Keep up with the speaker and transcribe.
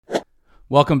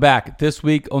Welcome back. This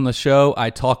week on the show, I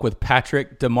talk with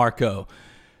Patrick DiMarco.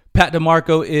 Pat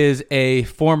DiMarco is a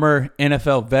former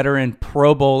NFL veteran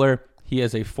Pro Bowler. He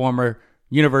is a former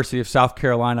University of South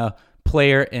Carolina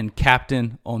player and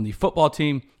captain on the football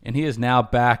team, and he is now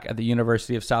back at the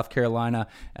University of South Carolina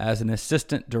as an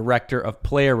assistant director of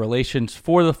player relations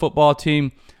for the football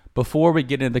team. Before we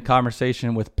get into the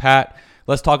conversation with Pat,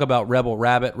 let's talk about Rebel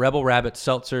Rabbit. Rebel Rabbit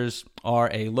Seltzers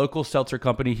are a local seltzer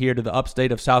company here to the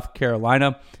upstate of South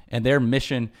Carolina, and their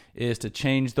mission is to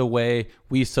change the way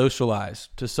we socialize,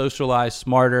 to socialize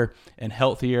smarter and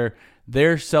healthier.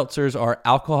 Their seltzers are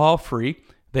alcohol-free.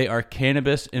 They are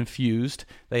cannabis-infused.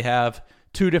 They have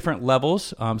two different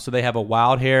levels. So they have a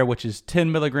wild hair, which is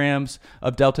 10 milligrams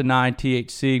of Delta-9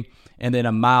 THC, and then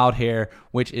a mild hair,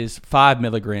 which is 5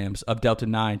 milligrams of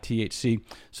Delta-9 THC.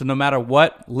 So no matter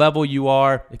what level you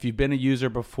are, if you've been a user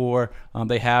before,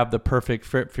 they have the perfect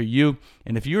fit for you.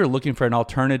 And if you're looking for an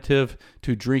alternative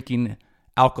to drinking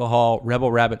alcohol,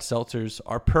 Rebel Rabbit Seltzers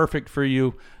are perfect for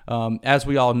you. As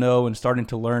we all know and starting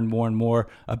to learn more and more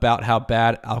about how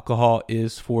bad alcohol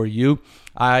is for you,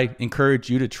 I encourage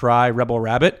you to try Rebel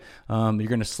Rabbit. You're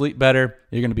going to sleep better.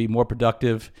 You're going to be more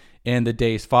productive in the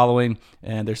days following,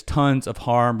 and there's tons of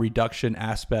harm reduction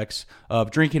aspects of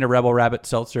drinking a Rebel Rabbit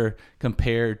Seltzer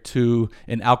compared to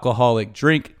an alcoholic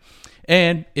drink.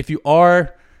 And if you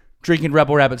are drinking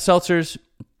Rebel Rabbit Seltzers,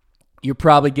 you're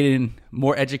probably getting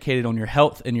more educated on your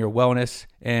health and your wellness,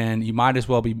 and you might as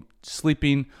well be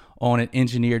sleeping on an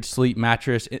Engineered Sleep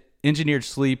mattress. Engineered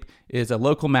Sleep is a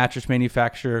local mattress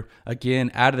manufacturer,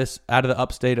 again, out of the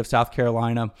upstate of South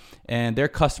Carolina, and their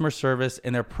customer service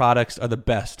and their products are the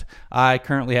best. I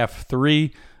currently have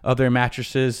 3 of their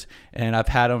mattresses, and I've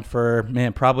had them for,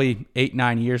 probably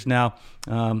 8-9 years now.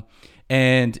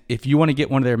 And if you want to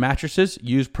get one of their mattresses,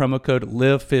 use promo code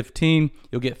LIVE15.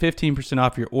 You'll get 15%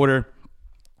 off your order.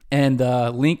 And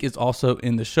the link is also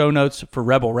in the show notes for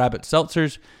Rebel Rabbit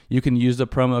Seltzers. You can use the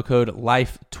promo code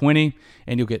LIFE20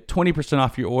 and you'll get 20%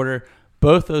 off your order.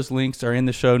 Both those links are in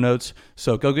the show notes.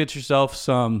 So go get yourself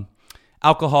some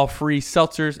alcohol-free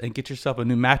seltzers and get yourself a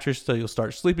new mattress so you'll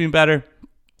start sleeping better.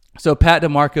 So Pat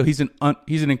DiMarco,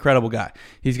 he's an incredible guy.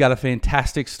 He's got a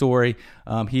fantastic story.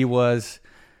 He was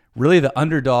really the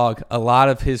underdog a lot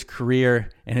of his career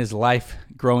and his life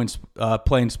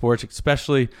playing sports,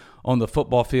 especially on the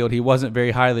football field. He wasn't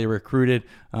very highly recruited,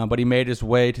 but he made his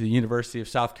way to the University of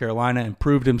South Carolina and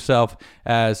proved himself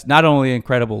as not only an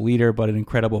incredible leader, but an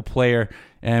incredible player,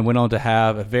 and went on to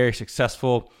have a very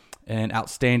successful and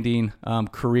outstanding long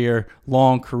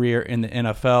career in the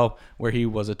NFL, where he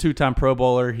was a 2-time Pro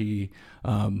Bowler. He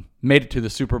made it to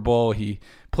the Super Bowl. He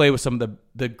played with some of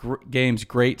the game's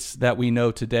greats that we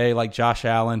know today, like Josh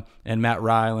Allen and Matt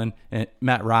Ryan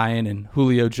and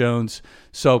Julio Jones.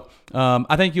 So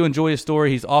I think you'll enjoy his story.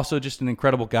 He's also just an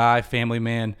incredible guy, family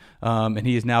man, and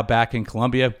he is now back in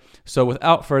Columbia. So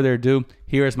without further ado,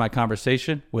 here is my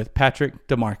conversation with Patrick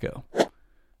DiMarco.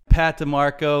 Pat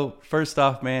DiMarco, first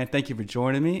off, man, thank you for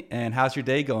joining me. And how's your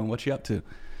day going? What you up to?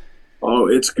 Oh,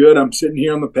 it's good. I'm sitting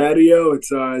here on the patio.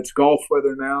 It's golf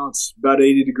weather now. It's about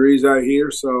 80 degrees out here,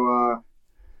 so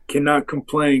cannot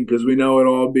complain because we know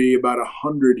it'll all be about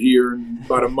 100 here in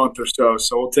about a month or so.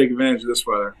 So we'll take advantage of this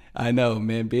weather. I know,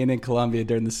 man. Being in Columbia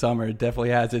during the summer, it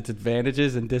definitely has its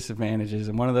advantages and disadvantages.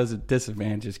 And one of those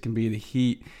disadvantages can be the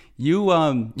heat.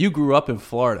 You grew up in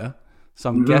Florida, so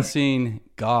I'm guessing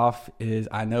golf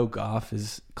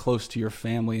is close to your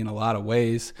family in a lot of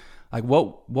ways. Like,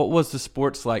 what was the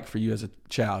sports like for you as a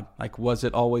child? Like, was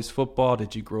it always football?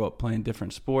 Did you grow up playing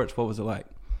different sports? What was it like?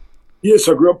 Yes,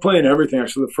 I grew up playing everything.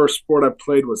 Actually, the first sport I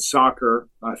played was soccer.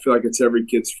 I feel like it's every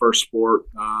kid's first sport.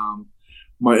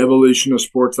 My evolution of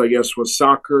sports, I guess, was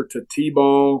soccer to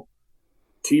t-ball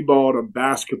to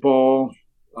basketball.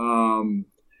 In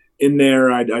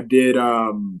there, I did,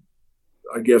 I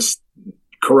guess,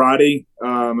 karate.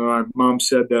 My mom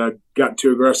said that I got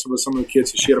too aggressive with some of the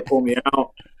kids, so she had to pull me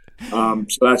out.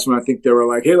 So that's when I think they were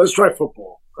like, hey, let's try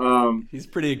football. He's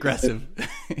pretty aggressive.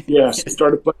 Yes, I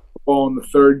started playing football in the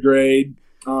 3rd grade.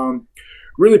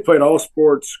 Really played all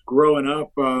sports growing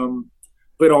up.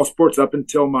 Played all sports up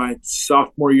until my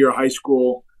sophomore year of high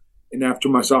school. And after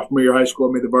my sophomore year of high school,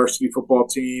 I made the varsity football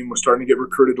team, was starting to get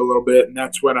recruited a little bit. And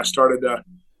that's when I started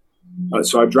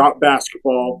so I dropped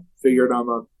basketball, figured I'm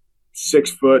a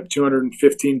 6 foot,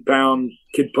 215 pound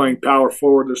kid playing power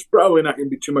forward. There's probably not going to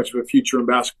be too much of a future in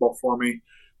basketball for me.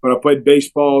 But I played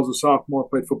baseball as a sophomore,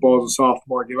 played football as a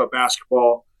sophomore, gave up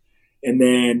basketball. And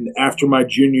then after my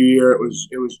junior year, it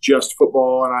was just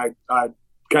football. And I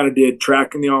kind of did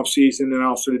track in the off season, and I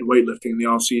also did weightlifting in the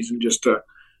off season just to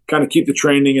kind of keep the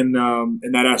training and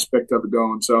that aspect of it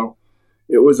going. So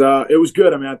it was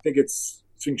good. I mean, I think it's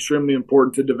extremely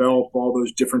important to develop all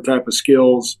those different type of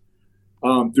skills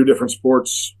through different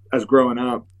sports as growing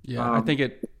up. Yeah, I think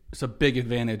it's a big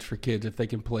advantage for kids if they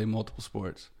can play multiple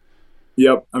sports.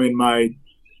 Yep. I mean,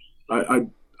 I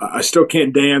I still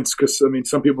can't dance because I mean,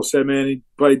 some people say, man, he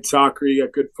played soccer, he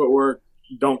got good footwork.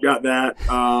 Don't got that.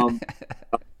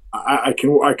 I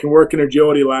can work an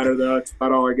agility ladder though. That's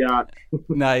about all I got.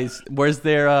 Nice. Where's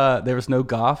there was no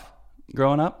golf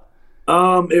growing up?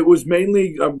 It was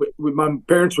mainly my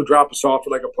parents would drop us off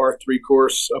at like a par three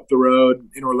course up the road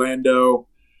in Orlando.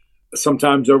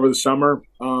 Sometimes over the summer,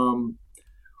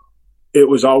 it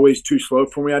was always too slow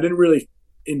for me. I didn't really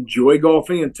enjoy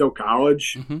golfing until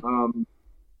college. Mm-hmm.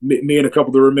 Me and a couple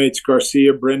of the roommates,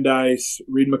 Garcia, Brandeis,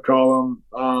 Reed McCollum,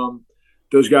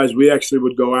 those guys, we actually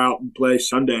would go out and play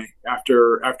Sunday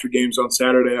after games on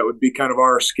Saturday. That would be kind of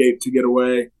our escape to get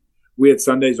away. We had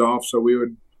Sundays off, so we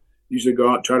would usually go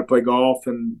out and try to play golf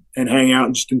and hang out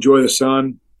and just enjoy the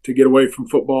sun to get away from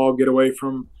football, get away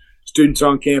from students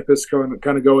on campus,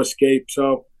 kind of go escape.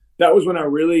 So that was when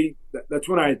that's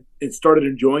when I started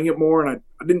enjoying it more. And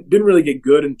I didn't really get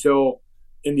good until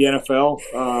in the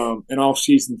NFL and off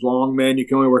seasons long, man. You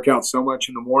can only work out so much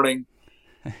in the morning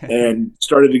and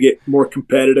started to get more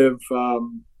competitive.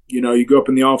 You go up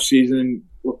in the off season,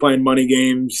 we're playing money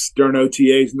games during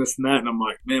OTAs and this and that. And I'm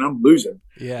like, man, I'm losing.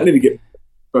 Yeah. I need to get,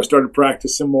 so I started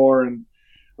practicing more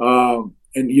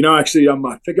actually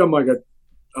I think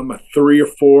I'm a 3 or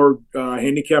 4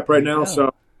 handicap right now.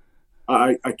 So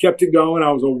I kept it going.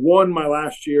 I was a 1 my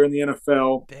last year in the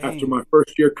NFL. Dang. After my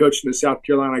first year coaching in South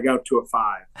Carolina, I got up to a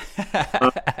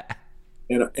 5.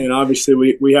 And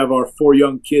obviously we have our 4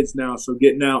 young kids now, so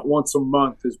getting out once a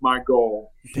month is my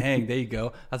goal. Dang, there you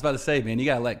go. I was about to say, man, you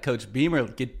got to let Coach Beamer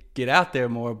get out there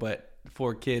more, but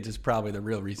 4 kids is probably the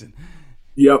real reason.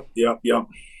 Yep.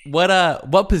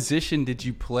 What position did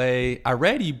you play? I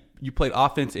read you played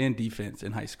offense and defense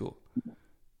in high school.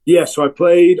 Yeah, so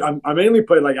I mainly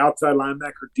played like outside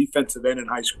linebacker, defensive end in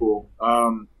high school.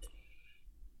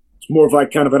 It's more of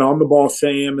like kind of an on the ball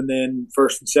Sam, and then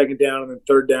first and second down, and then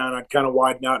third down I'd kind of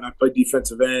widen out and I'd play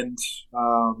defensive end.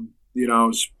 I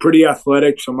was pretty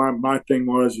athletic, so my thing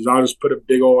was I'll just put a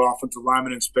big old offensive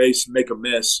lineman in space and make a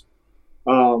miss.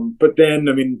 But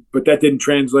that didn't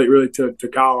translate really to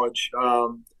college.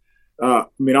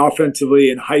 Offensively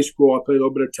in high school, I played a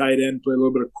little bit of tight end, played a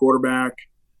little bit of quarterback.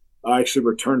 I actually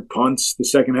returned punts the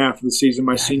second half of the season,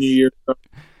 my senior year. So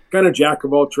kind of jack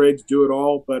of all trades, do it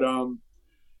all. But,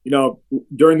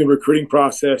 during the recruiting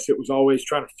process, it was always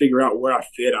trying to figure out where I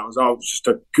fit. I was always just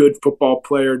a good football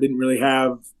player, didn't really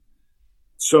have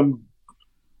some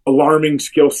alarming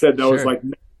skill set that was like,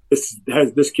 this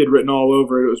has this kid written all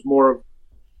over it. It was more of,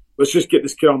 let's just get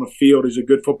this kid on the field. He's a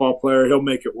good football player. He'll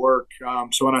make it work.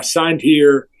 So when I signed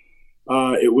here,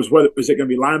 it was is it going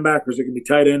to be linebacker? Is it going to be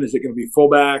tight end? Is it going to be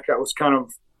fullback? That was kind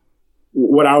of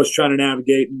what I was trying to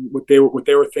navigate and what they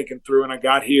were thinking through. And I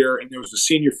got here, and there was a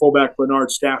senior fullback,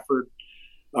 Bernard Stafford,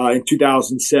 in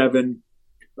 2007.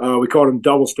 We called him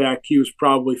double stack. He was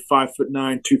probably 5'9",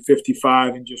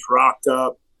 255, and just rocked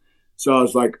up. So I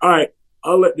was like, all right,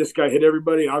 I'll let this guy hit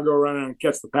everybody. I'll go around and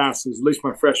catch the passes, at least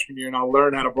my freshman year, and I'll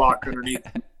learn how to block underneath.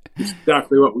 That's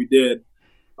exactly what we did.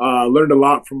 Learned a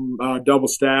lot from double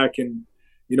stack, and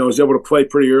was able to play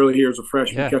pretty early here as a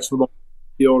freshman, catching the ball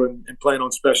on the field and playing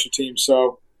on special teams.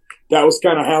 So that was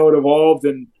kind of how it evolved.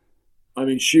 And I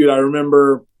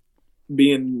remember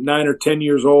being 9 or 10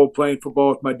 years old, playing football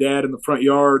with my dad in the front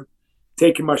yard,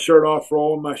 taking my shirt off,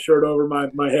 rolling my shirt over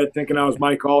my head, thinking I was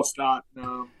Mike Allstott.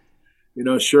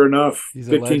 Sure enough, he's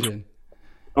a legend.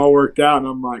 All worked out, and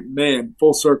I'm like, man,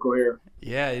 full circle here.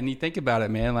 Yeah, and you think about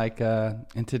it, man, like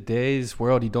in today's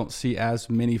world, you don't see as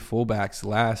many fullbacks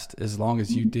last as long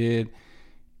as you did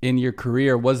in your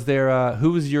career. Was there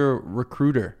who was your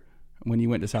recruiter when you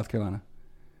went to South Carolina?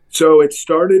 So it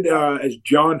started as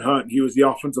John Hunt. He was the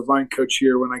offensive line coach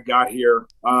here when I got here.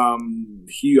 I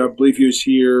believe he was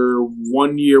here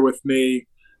 1 year with me.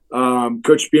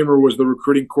 Coach Beamer was the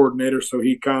recruiting coordinator, so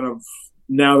he kind of,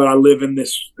 now that I live in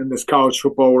this college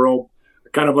football world,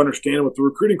 kind of understand what the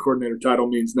recruiting coordinator title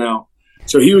means now.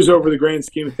 So he was over the grand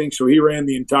scheme of things. So he ran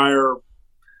the entire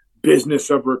business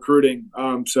of recruiting.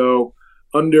 So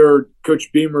under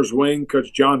Coach Beamer's wing,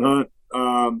 Coach John Hunt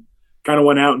kind of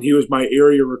went out, and he was my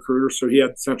area recruiter. So he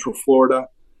had Central Florida.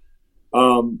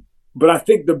 But I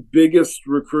think the biggest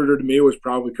recruiter to me was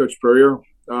probably Coach Spurrier.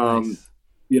 Nice.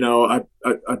 I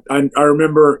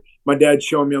remember my dad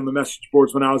showing me on the message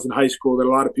boards when I was in high school that a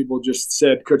lot of people just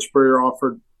said Coach Spurrier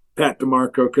offered Pat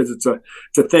DiMarco because it's a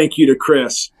thank you to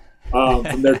Chris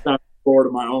from their time in Florida,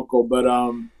 my uncle. But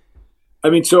I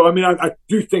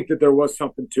do think that there was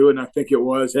something to it, and I think it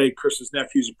was, hey, Chris's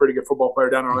nephew's a pretty good football player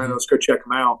down in Orlando. Mm-hmm. Let's go check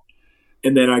him out.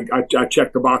 And then I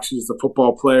checked the boxes as a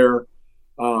football player,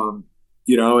 and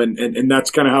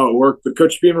that's kind of how it worked. But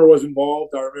Coach Beamer was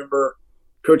involved. I remember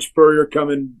Coach Spurrier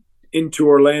coming into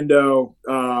Orlando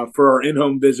for our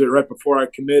in-home visit right before I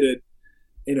committed.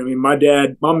 And I mean,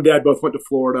 mom and dad both went to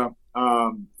Florida.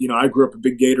 I grew up a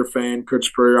big Gator fan. Coach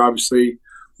Spurrier, obviously,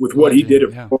 with what he did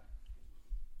at Florida.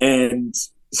 And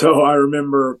so I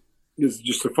remember, this is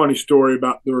just a funny story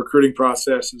about the recruiting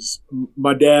process, is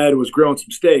my dad was grilling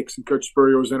some steaks and Coach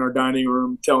Spurrier was in our dining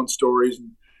room telling stories. And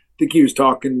I think he was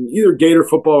talking either Gator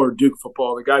football or Duke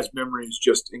football. The guy's memory is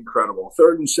just incredible.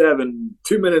 3rd and 7,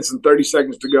 2 minutes and 30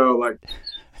 seconds to go. Like,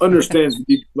 understands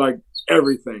like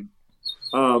everything.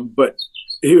 But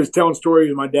he was telling stories,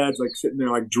 and my dad's like sitting there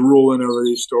like drooling over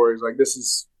these stories. Like, this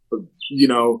is,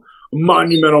 a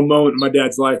monumental moment in my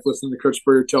dad's life, listening to Coach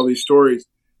Spurrier tell these stories.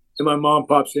 And my mom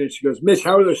pops in and she goes, "Mitch,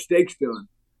 how are those steaks doing?"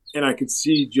 And I could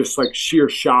see just like sheer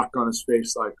shock on his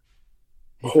face, like,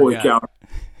 holy cow,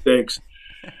 steaks.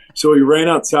 So he ran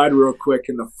outside real quick,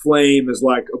 and the flame is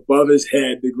like above his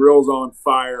head. The grill's on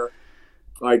fire.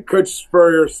 Like, Coach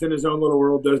Spurrier is in his own little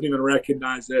world, doesn't even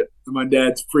recognize it. And my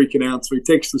dad's freaking out. So he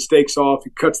takes the steaks off, he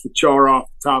cuts the char off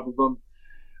the top of them,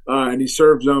 and he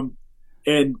serves them.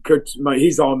 And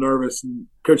he's all nervous, and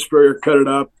Coach Spurrier cut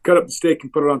up the steak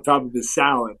and put it on top of his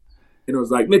salad. And it was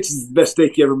like, "Mitch, is the best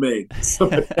steak you ever made." So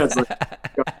my dad's like,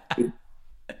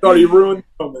 thought he ruined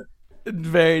the moment.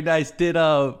 Very nice.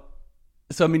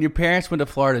 Your parents went to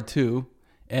Florida too,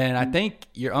 and I think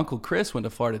your Uncle Chris went to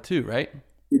Florida too, right?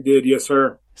 He did, yes,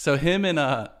 sir. So him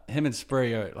and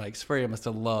Spurrier, like, Spurrier must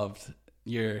have loved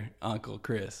your Uncle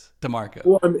Chris, DiMarco.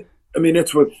 Well, I mean,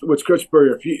 it's what's Coach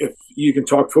Spurrier. If you can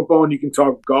talk football and you can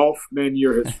talk golf, man,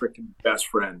 you're his freaking best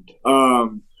friend.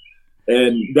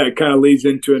 And that kind of leads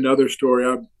into another story.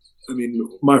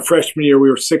 My freshman year, we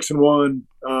were 6-1,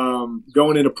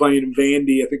 going into playing in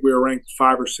Vandy. I think we were ranked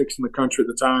 5 or 6 in the country at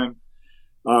the time.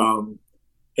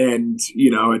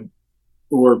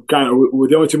 We're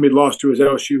the only team we'd lost to was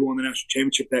LSU, who won the national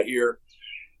championship that year.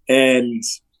 And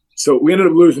so we ended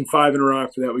up losing 5 in a row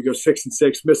after that. We go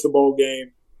 6-6, miss a bowl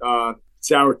game,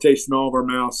 sour taste in all of our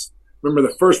mouths. Remember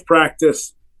the first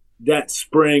practice that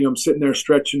spring, I'm sitting there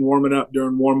stretching, warming up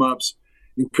during warm-ups,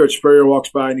 and Coach Spurrier walks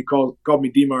by and he called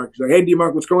me DiMarco. He's like, "Hey,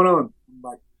 DiMarco, what's going on?" I'm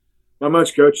like, "Not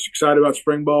much, Coach. Excited about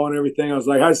spring ball and everything." I was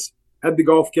like, how'd the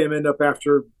golf game end up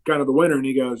after kind of the winter? And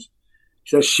he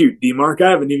says, "Shoot, DiMarco, I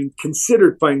haven't even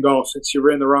considered playing golf since you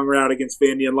ran the wrong route against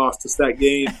Vandy and lost us that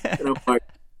game." And I'm like,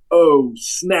 "Oh,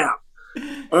 snap.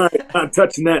 All right, not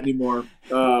touching that anymore."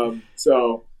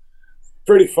 So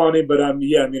pretty funny, but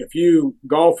if you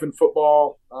golf and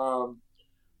football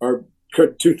are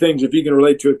two things, if you can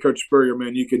relate to it, Coach Spurrier,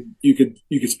 man, you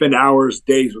could spend hours,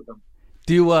 days with them.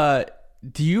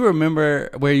 Do you remember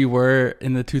where you were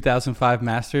in the 2005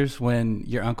 Masters when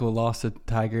your uncle lost to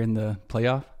Tiger in the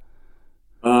playoff?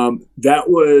 I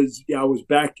was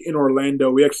back in Orlando.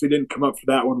 We actually didn't come up for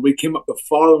that one. We came up the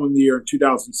following year in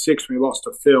 2006 when he lost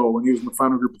to Phil, when he was in the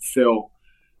final group with Phil.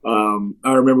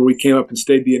 I remember we came up and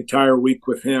stayed the entire week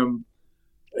with him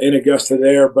in Augusta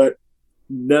there. But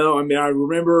no, I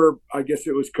remember, I guess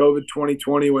it was COVID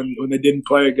 2020 when they didn't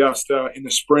play Augusta in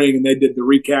the spring, and they did the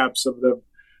recaps of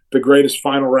the greatest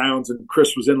final rounds, and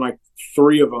Chris was in like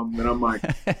 3 of them. And I'm like,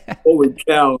 holy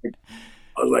cow.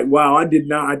 I was like, wow, I did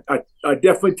not. I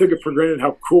definitely took it for granted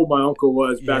how cool my uncle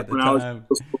was back when I was in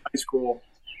high school.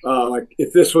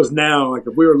 If this was now, if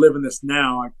we were living this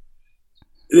now,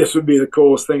 this would be the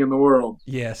coolest thing in the world.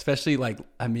 Yeah, especially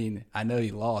I know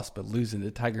he lost, but losing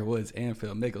to Tiger Woods and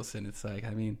Phil Mickelson, it's like,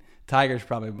 Tiger's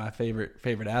probably my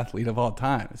favorite athlete of all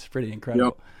time. It's pretty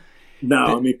incredible. Yep.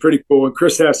 No, pretty cool. And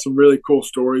Chris has some really cool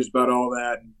stories about all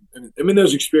that. And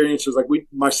those experiences, like me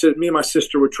and my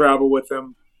sister would travel with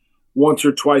him once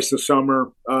or twice a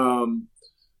summer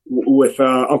with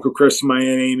Uncle Chris and my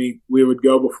Aunt Amy. We would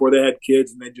go before they had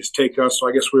kids, and they'd just take us. So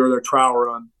I guess we were their trial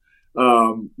run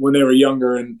when they were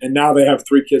younger, and now they have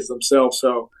 3 kids themselves.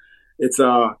 So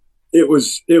it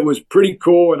was pretty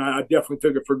cool, and I definitely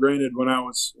took it for granted when I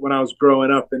was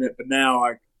growing up in it. But now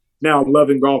I'm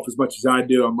loving golf as much as I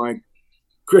do. I'm like,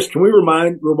 Chris, can we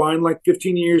rewind like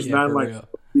 15 years? Yeah, and I'm like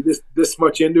this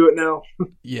much into it now.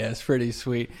 Yeah, it's pretty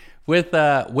sweet. With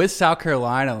South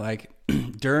Carolina,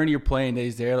 during your playing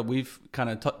days there, we've kind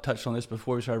of touched on this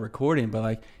before we started recording,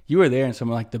 but you were there in some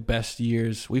of the best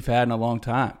years we've had in a long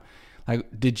time.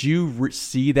 Did you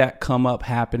see that come up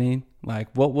happening?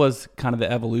 What was kind of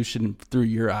the evolution through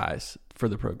your eyes for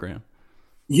the program?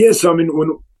 Yes,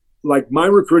 when my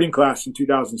recruiting class in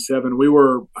 2007, I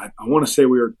want to say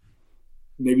we were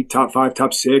maybe top 5,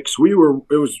 top 6. It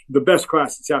was the best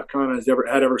class that South Carolina has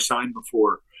ever signed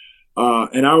before.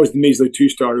 And I was the measly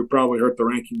 2-star who probably hurt the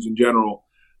rankings in general.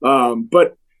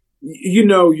 But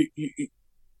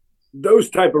those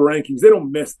type of rankings, they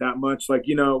don't miss that much. Like,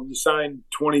 you sign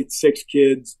 26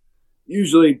 kids,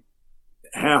 usually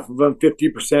half of them,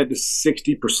 50% to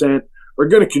 60%, are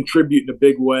going to contribute in a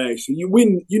big way. So you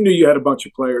knew you had a bunch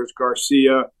of players: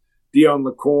 Garcia, Dion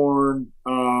LaCorn,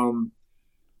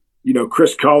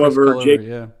 Chris Culliver, Jake.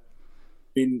 Yeah. I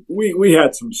mean, we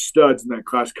had some studs in that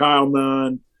class. Kyle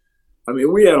Nunn. I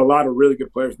mean, we had a lot of really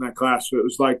good players in that class. So it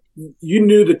was like you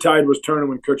knew the tide was turning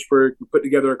when Coach Burke put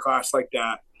together a class like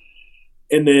that.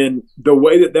 And then the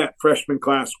way that freshman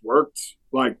class worked,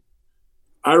 like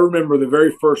I remember the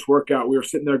very first workout, we were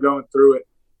sitting there going through it,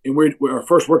 and our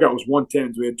first workout was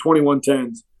 110s. We had 21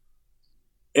 10s.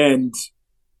 And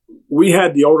we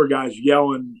had the older guys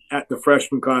yelling at the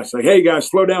freshman class, like, "Hey, guys,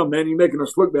 slow down, man. You're making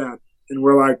us look bad." And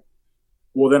we're like,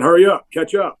 "Well, then hurry up,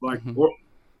 catch up. Like,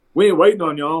 we ain't waiting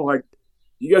on y'all. Like,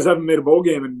 you guys haven't made a bowl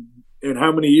game in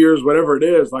how many years, whatever it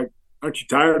is. Like, aren't you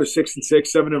tired of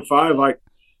 6-6, 7-5? Like,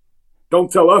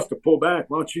 don't tell us to pull back.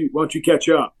 Why don't you catch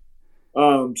up?"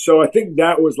 So I think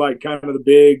that was like kind of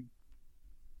the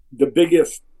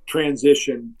biggest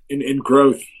transition in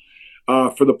growth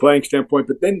for the playing standpoint.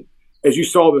 But then, as you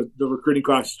saw, the recruiting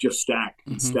classes just stack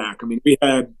and stack. I mean,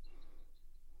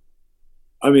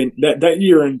 that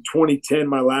year in 2010,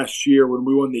 my last year when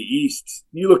we won the East,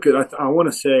 you look at, I want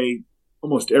to say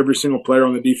almost every single player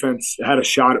on the defense had a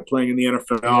shot at playing in the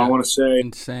NFL. Yeah, I want to say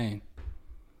insane.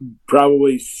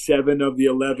 Probably 7 of the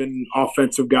 11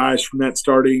 offensive guys from that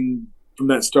starting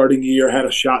year had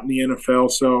a shot in the NFL.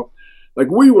 So,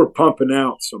 like, we were pumping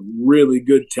out some really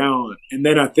good talent. And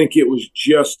then I think it was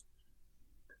just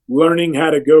learning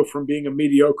how to go from being a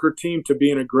mediocre team to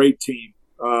being a great team.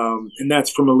 And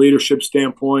that's from a leadership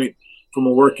standpoint, from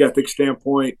a work ethic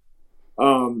standpoint.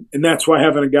 And that's why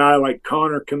having a guy like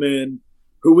Connor come in,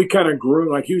 who we kind of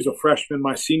grew, like he was a freshman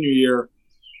my senior year,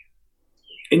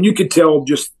 and you could tell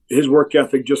just his work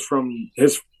ethic just from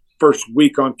his first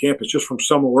week on campus, just from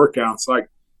summer workouts. Like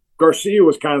Garcia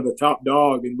was kind of the top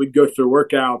dog, and we'd go through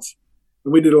workouts,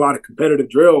 and we did a lot of competitive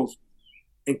drills,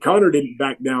 and Connor didn't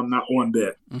back down not one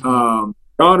bit.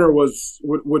 Connor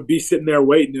would be sitting there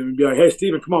waiting and be like, "Hey,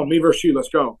 Steven, come on, me versus you, let's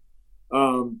go."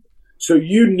 So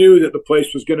you knew that the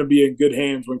place was going to be in good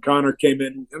hands when Connor came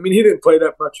in. I mean, he didn't play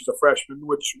that much as a freshman,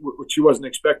 which he wasn't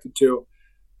expected to,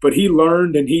 but he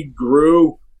learned and he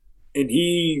grew, and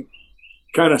he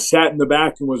kind of sat in the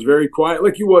back and was very quiet,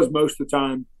 like he was most of the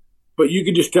time. But you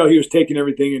could just tell he was taking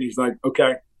everything, and he's like,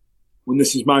 "Okay, when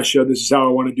this is my show, this is how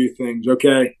I want to do things.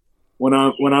 Okay, when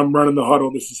I'm running the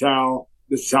huddle, this is how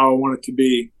I want it to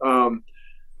be."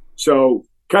 So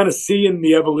kind of seeing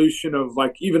the evolution of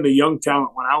like even the young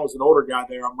talent when I was an older guy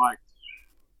there, I'm like,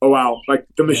 oh wow, like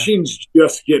the machine's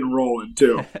just getting rolling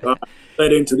too.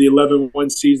 Led into the 11-win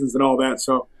seasons and all that.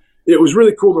 So it was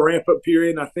really cool, the ramp up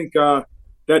period. And I think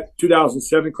that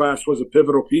 2007 class was a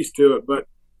pivotal piece to it. But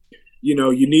you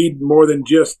need more than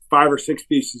just 5 or 6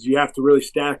 pieces. You have to really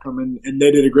stack them, and they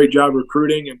did a great job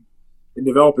recruiting and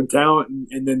developing talent,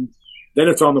 and then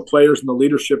it's on the players and the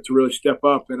leadership to really step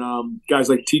up. And guys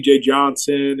like T.J.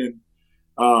 Johnson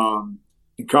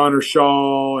and Connor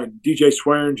Shaw and D.J.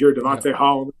 Swearinger, Devontae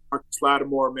Holland, Marcus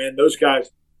Lattimore, man, those guys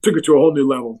took it to a whole new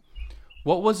level.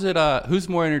 What was it? Who's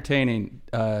more entertaining,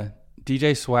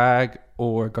 DJ Swag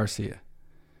or Garcia?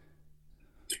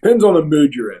 Depends on the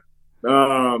mood you're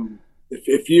in.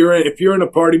 If you're in a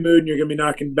party mood and you're going to be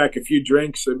knocking back a few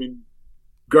drinks, I mean,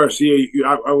 Garcia,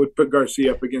 I would put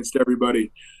Garcia up against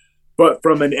everybody. But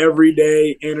from an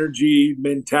everyday energy,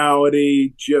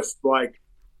 mentality, just like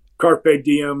carpe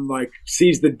diem, like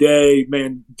seize the day,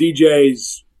 man,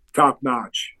 DJ's top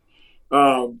notch.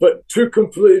 But two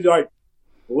completely like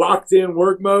locked in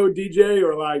work mode DJ,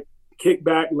 or like kick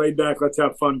back, laid back, let's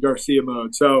have fun Garcia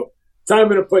mode. So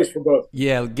time and a place for both.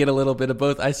 Yeah, get a little bit of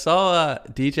both. I saw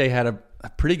DJ had a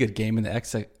pretty good game in the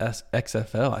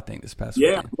XFL, I think, this past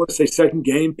weekend. I want to say second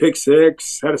game, pick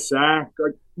 6, had a sack.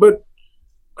 But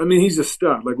I mean, he's a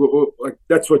stud. Like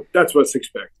that's what's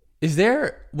expected. Was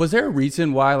there a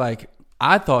reason why, like,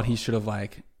 I thought he should have,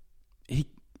 like,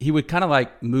 he would kind of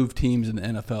like move teams in the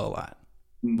NFL a lot.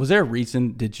 Was there a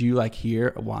reason? Did you like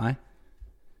hear why?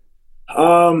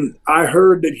 I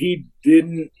heard that he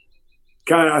didn't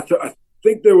I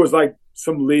think there was like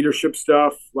some leadership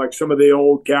stuff. Like some of the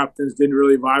old captains didn't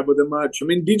really vibe with him much. I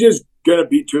mean, DJ's gonna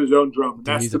beat to his own drum.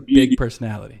 That's he's the a beauty. Big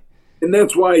personality. And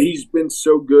that's why he's been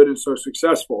so good and so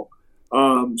successful.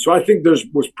 So I think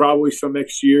was probably some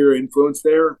next year influence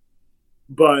there.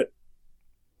 But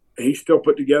he still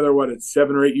put together a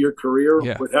 7 or 8 year career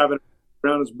Yeah. with having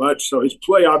around as much. So his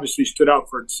play obviously stood out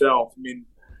for itself. I mean,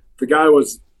 the guy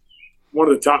was one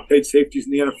of the top paid safeties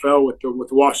in the NFL with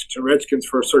the Washington Redskins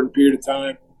for a certain period of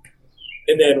time,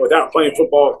 and then without playing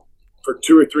football for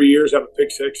 2 or 3 years, have a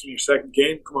pick six in your second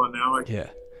game. Come on now,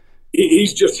 Yeah.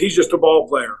 He's just a ball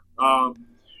player,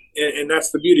 and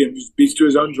that's the beauty of him. He beats to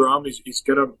his own drum. He's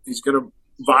gonna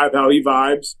vibe how he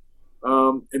vibes,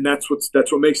 and that's what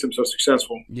makes him so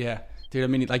successful. Yeah. Dude, I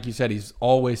mean, like you said, he's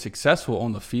always successful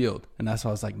on the field. And that's why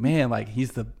I was like, man, like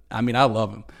I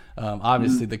love him.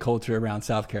 Obviously, the culture around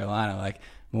South Carolina, like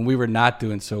when we were not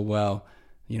doing so well,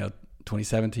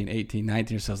 2017, 18,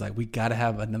 19 or so, I was like, we got to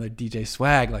have another DJ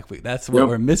Swag. Like that's what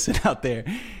we're missing out there.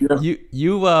 Yeah.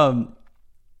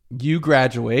 You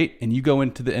graduate and you go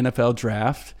into the NFL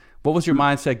draft. What was your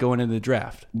mindset going into the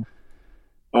draft?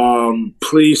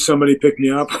 Please, somebody pick me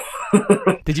up.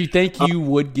 Did you think you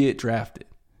would get drafted?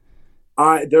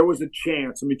 There was a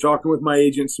chance. I mean, talking with my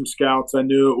agent, some scouts, I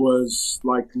knew it was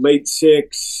like late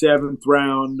 6th, 7th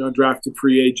round, undrafted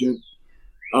free agent.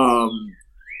 And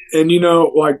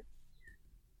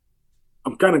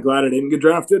I'm kind of glad I didn't get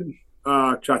drafted.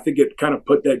 'Cause I think it kind of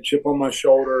put that chip on my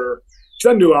shoulder.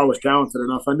 Because I knew I was talented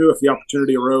enough. I knew if the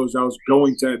opportunity arose, I was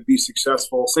going to be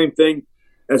successful. Same thing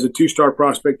as a 2-star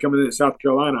prospect coming in at South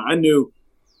Carolina. I knew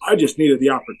I just needed the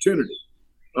opportunity.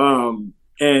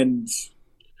 And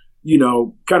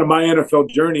kind of my NFL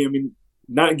journey, I mean,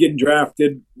 not getting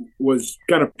drafted was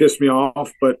kind of pissed me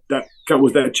off, but that kind of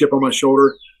was that chip on my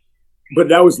shoulder. But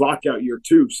that was lockout year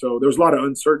too, so there was a lot of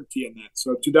uncertainty in that.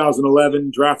 So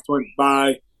 2011, draft went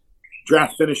by,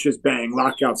 draft finishes, bang,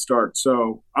 lockout starts.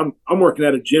 So I'm working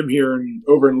at a gym here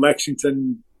over in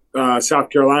Lexington, South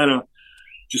Carolina,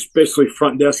 just basically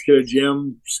front desk at a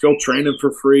gym, still training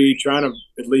for free, trying to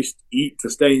at least eat to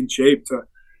stay in shape.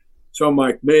 So I'm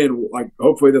like, man, like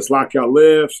hopefully this lockout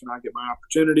lifts and I get my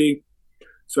opportunity.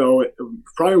 So it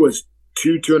probably was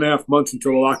 2.5 months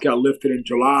until the lockout lifted in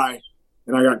July,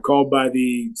 and I got called by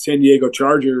the San Diego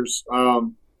Chargers.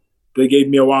 They gave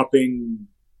me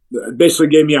basically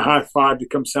gave me a high five to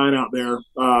come sign out there,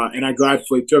 and I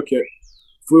gladfully took it.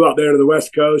 Flew out there to the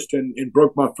West Coast and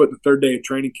broke my foot the third day of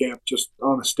training camp, just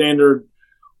on a standard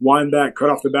wind back, cut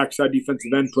off the backside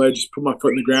defensive end play, just put my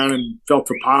foot in the ground and felt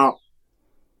a pop.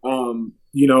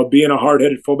 Being a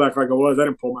hard-headed fullback like I was, I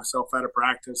didn't pull myself out of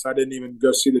practice. I didn't even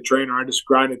go see the trainer. I just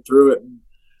grinded through it and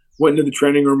went into the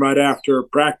training room right after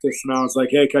practice, and I was like,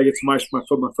 hey, can I get some ice for my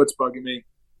foot? My foot's bugging me.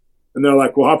 And they're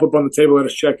like, well, hop up on the table, let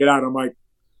us check it out. I'm like,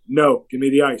 no, give me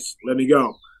the ice. Let me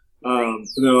go. And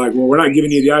they're like, well, we're not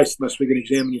giving you the ice unless we can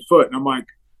examine your foot. And I'm like,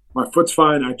 my foot's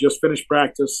fine. I just finished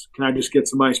practice. Can I just get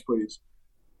some ice, please?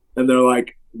 And they're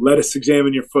like, let us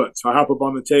examine your foot. So I hop up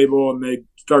on the table, and they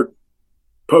start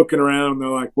poking around. And they're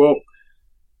like, well,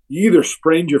 you either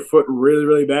sprained your foot really,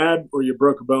 really bad or you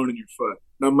broke a bone in your foot.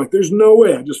 And I'm like, there's no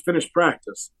way. I just finished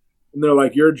practice. And they're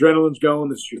like, your adrenaline's going.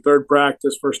 This is your third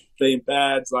practice, first day in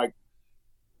pads. Like,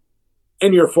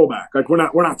 and you're a fullback. Like, we're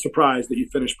not surprised that you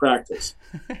finished practice.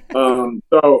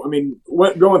 So, I mean,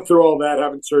 going through all that,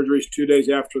 having surgeries 2 days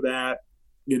after that,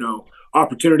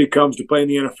 opportunity comes to play in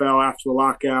the NFL after the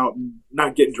lockout and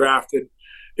not getting drafted.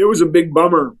 It was a big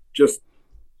bummer, just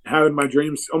having my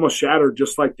dreams almost shattered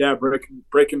just like that,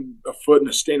 breaking a foot in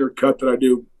a standard cut that I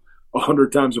do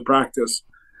 100 times a practice.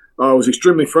 It was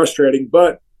extremely frustrating,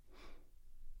 but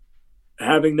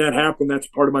having that happen, that's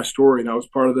part of my story. That was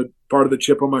part of the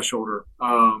chip on my shoulder.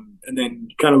 And then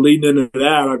kind of leading into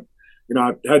that,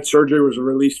 I had surgery, was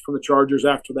released from the Chargers.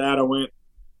 After that, I went,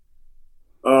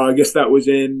 I guess that was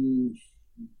in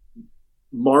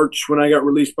March when I got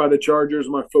released by the Chargers.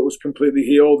 My foot was completely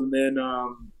healed, and then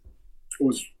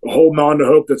was holding on to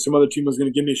hope that some other team was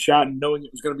going to give me a shot, and knowing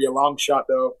it was going to be a long shot,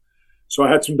 though. So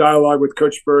I had some dialogue with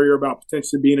Coach Spurrier about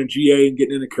potentially being a GA and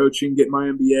getting into coaching, getting my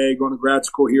MBA, going to grad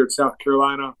school here at South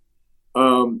Carolina.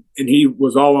 And he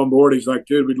was all on board. He's like,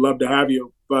 dude, we'd love to have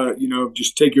you, but,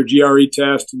 just take your GRE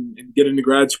test and get into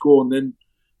grad school, and then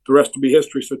the rest will be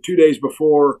history. So 2 days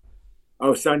before I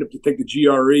was signed up to take the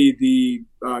GRE, the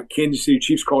Kansas City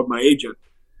Chiefs called my agent.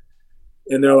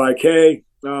 And they're like, hey,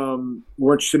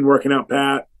 we're interested in working out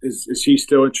Pat. Is he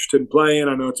still interested in playing?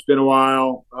 I know it's been a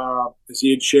while. Is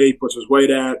he in shape? What's his weight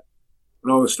at?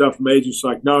 And all this stuff. My agent's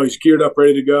like, no, he's geared up,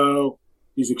 ready to go.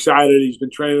 He's excited. He's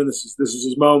been training. This is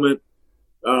his moment.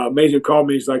 Agent called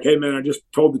me. He's like, hey, man, I just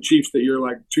told the Chiefs that you're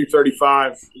like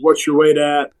 235. What's your weight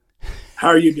at? How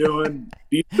are you doing?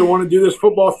 Do you still want to do this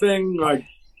football thing? Like,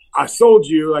 I sold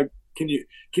you. Like, can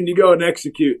you go and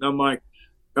execute? And I'm like,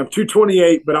 I'm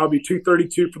 228, but I'll be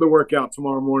 232 for the workout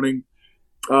tomorrow morning.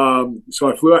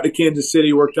 So I flew out to Kansas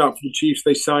City, worked out for the Chiefs.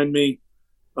 They signed me.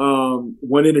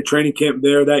 Went into training camp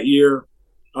there that year.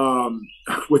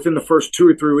 Within the first 2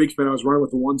 or 3 weeks, man, I was running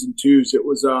with the ones and twos. It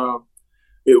was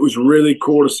really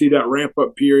cool to see that ramp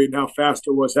up period and how fast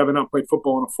it was, having not played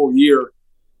football in a full year.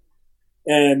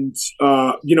 And,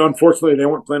 unfortunately, they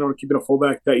weren't planning on keeping a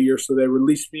fullback that year, so they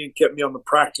released me and kept me on the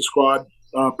practice squad.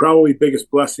 Probably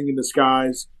biggest blessing in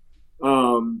disguise.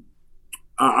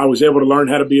 I was able to learn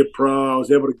how to be a pro. I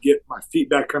was able to get my feet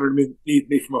back underneath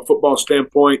me from a football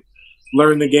standpoint,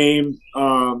 learn the game.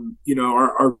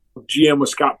 Our GM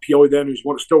was Scott Pioli then, who's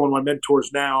still one of my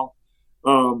mentors now,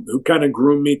 who kind of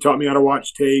groomed me, taught me how to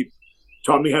watch tape,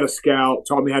 taught me how to scout,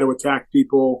 taught me how to attack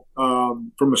people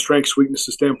from a strengths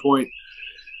weaknesses standpoint.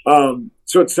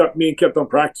 So it sucked me and kept on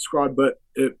practice squad, but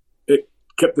it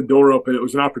kept the door open. It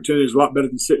was an opportunity. It was a lot better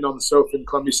than sitting on the sofa in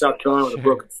Columbia, South Carolina with a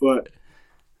broken foot.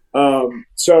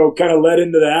 So kind of led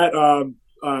into that.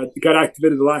 Got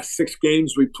activated the last 6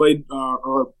 games we played,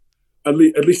 or at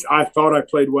least I thought I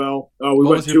played well. What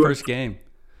was your first game?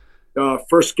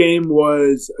 First game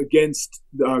was against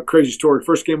crazy story.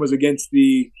 First game was against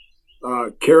the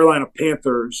Carolina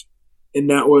Panthers, and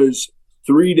that was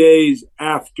 3 days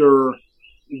after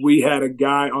we had a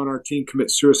guy on our team commit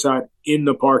suicide in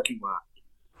the parking lot.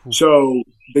 So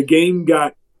the game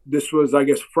this was, I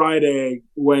guess, Friday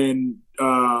when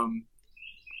Javon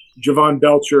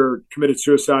Belcher committed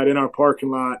suicide in our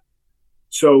parking lot.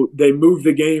 So they moved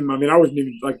the game. I mean, I wasn't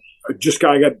even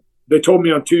they told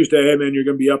me on Tuesday, hey, man, you're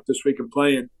going to be up this week and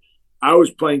playing. I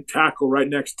was playing tackle right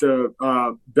next to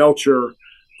Belcher.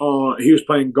 He was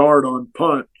playing guard on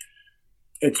punt.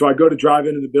 And so I go to drive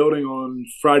into the building on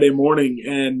Friday morning,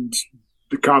 and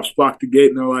the cops block the gate,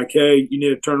 and they're like, hey, you need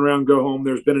to turn around and go home.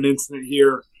 There's been an incident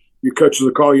here. Your coaches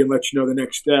will call you and let you know the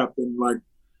next step. And,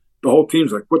 the whole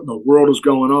team's like, what in the world is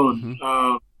going on?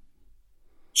 Mm-hmm.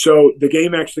 So the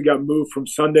game actually got moved from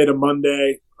Sunday to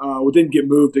Monday. It didn't get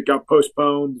moved. It got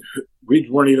postponed. We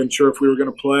weren't even sure if we were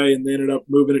going to play, and they ended up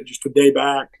moving it just a day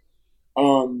back.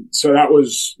 So that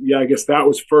was, I guess that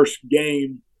was first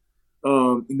game.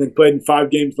 And then played in 5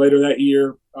 games later that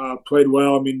year. Played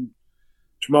well. I mean,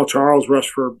 Jamal Charles rushed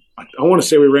for, I want to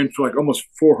say we ran for almost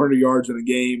 400 yards in a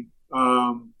game.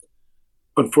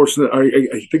 Unfortunately,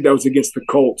 I think that was against the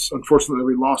Colts. Unfortunately,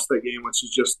 we lost that game, which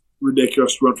is just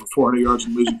ridiculous to run for 400 yards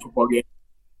and lose a football game.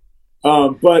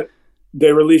 But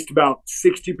they released about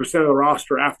 60% of the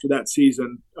roster after that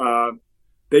season.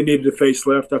 They needed a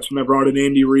facelift. That's when they brought in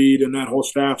Andy Reid and that whole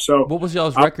staff. So, what was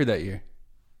y'all's record that year?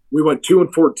 We went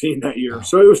 2-14 that year,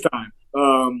 so it was time.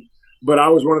 But I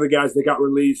was one of the guys that got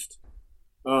released.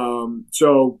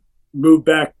 So moved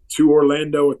back to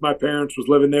Orlando with my parents, was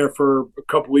living there for a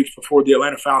couple weeks before the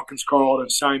Atlanta Falcons called and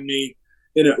signed me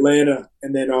in Atlanta,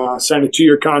 and then signed a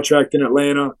 2-year contract in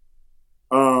Atlanta.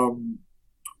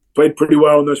 Played pretty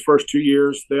well in those first 2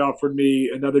 years. They offered me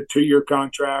another 2-year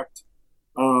contract.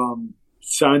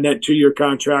 Signed that 2-year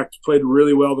contract, played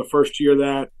really well the first year of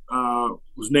that.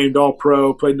 Was named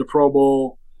All-Pro, played in the Pro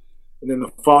Bowl. And then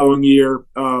the following year,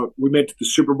 we made it to the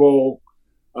Super Bowl.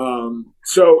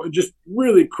 So just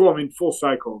really cool. I mean, full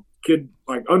cycle. Kid,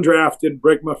 undrafted,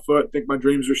 break my foot, think my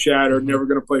dreams are shattered, never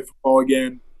going to play football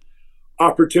again.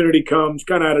 Opportunity comes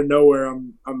kind of out of nowhere.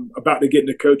 I'm about to get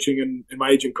into coaching, and my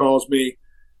agent calls me,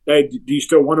 hey, do you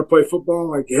still want to play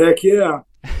football? Heck yeah.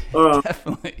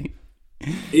 Definitely.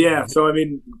 Yeah. So, I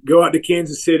mean, go out to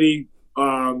Kansas City,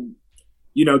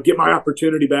 get my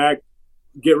opportunity back,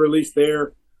 get released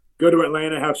there, go to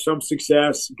Atlanta, have some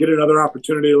success, get another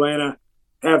opportunity in Atlanta,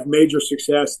 have major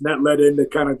success. And that led into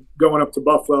kind of going up to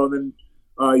Buffalo. And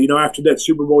then, after that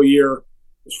Super Bowl year,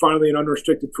 I was finally an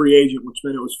unrestricted free agent, which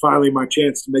meant it was finally my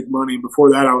chance to make money. And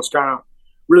before that, I was kind of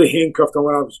really handcuffed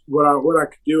on what I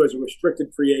could do as a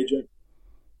restricted free agent.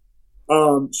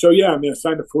 I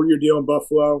signed a 4-year deal in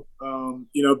Buffalo.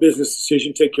 Business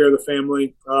decision, take care of the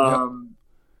family.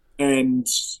 And,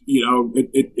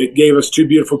 it gave us 2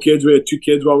 beautiful kids. We had 2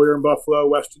 kids while we were in Buffalo.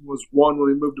 Weston was 1 when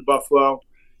we moved to Buffalo.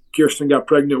 Kirsten got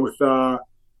pregnant with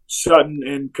Sutton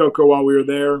and Coco while we were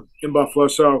there in Buffalo.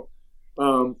 So,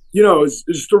 it's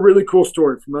just a really cool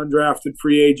story from undrafted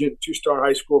free agent, 2-star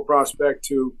high school prospect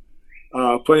to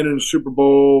playing in the Super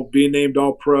Bowl, being named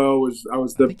All-Pro. I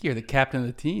think you're the captain of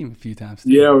the team a few times.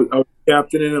 Too. Yeah, I was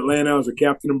captain in Atlanta. I was a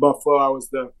captain in Buffalo. I was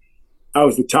the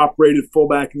top-rated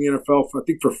fullback in the NFL for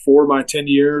 4 of my 10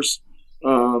 years.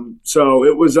 So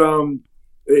it was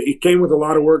it came with a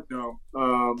lot of work though.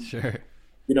 Sure.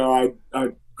 I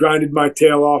grinded my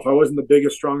tail off. I wasn't the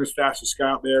biggest, strongest, fastest guy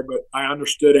out there, but I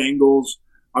understood angles.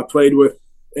 I played with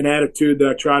an attitude that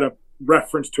I try to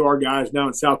reference to our guys now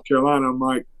in South Carolina. I'm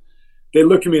like, they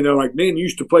look at me and they're like, man, you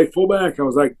used to play fullback? I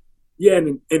was like, Yeah,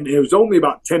 and it was only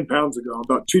about 10 pounds ago. I'm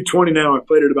about 220 now. I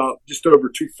played at about just over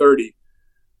 230.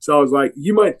 So I was like,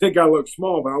 you might think I look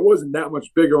small, but I wasn't that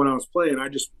much bigger when I was playing. I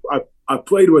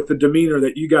played with the demeanor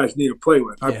that you guys need to play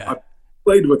with. Yeah. I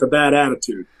played with a bad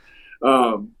attitude.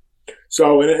 And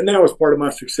that was part of my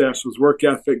success was work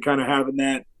ethic, kind of having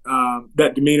that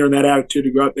demeanor and that attitude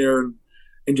to go out there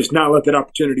and just not let that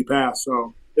opportunity pass.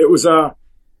 So it was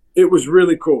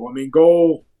really cool. I mean,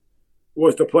 goal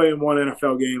was to play in one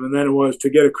NFL game, and then it was to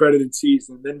get accredited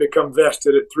season, then become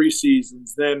vested at 3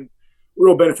 seasons, then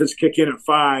real benefits kick in at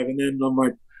 5, and then I'm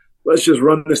like, let's just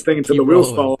run this thing until the wheels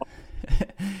fall off.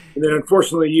 And then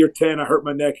unfortunately, year 10, I hurt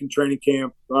my neck in training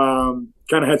camp. Kind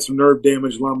of had some nerve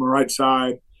damage along my right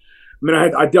side. I mean,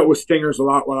 I dealt with stingers a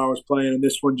lot while I was playing, and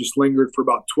this one just lingered for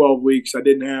about 12 weeks. I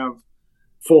didn't have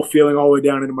full feeling all the way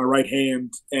down into my right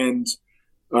hand, and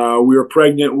we were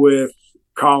pregnant with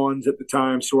Collins at the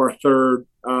time, so our third.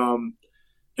 And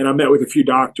I met with a few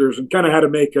doctors and kind of had to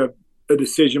make a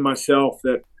decision myself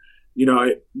that,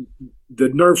 the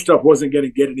nerve stuff wasn't going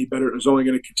to get any better. It was only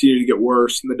going to continue to get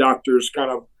worse. And the doctors kind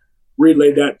of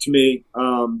relayed that to me.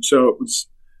 So it was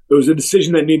a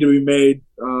decision that needed to be made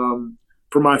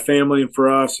for my family and for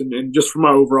us and just for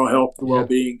my overall health and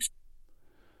well-being.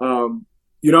 It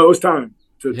was time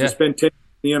to spend 10 years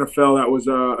in the NFL. That was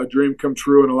a dream come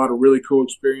true and a lot of really cool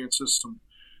experiences,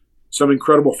 some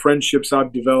incredible friendships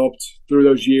I've developed through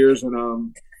those years.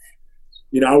 And,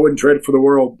 I wouldn't trade it for the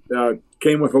world.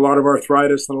 Came with a lot of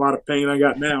arthritis and a lot of pain I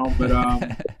got now, but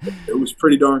it was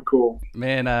pretty darn cool.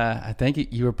 Man, I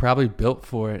think you were probably built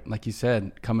for it. Like you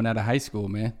said, coming out of high school,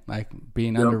 man, like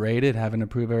being underrated, having to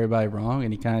prove everybody wrong.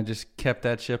 And you kind of just kept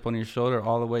that chip on your shoulder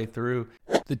all the way through.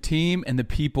 The team and the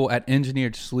people at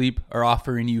Engineered Sleep are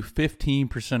offering you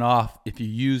 15% off if you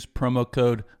use promo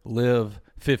code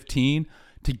LIVE15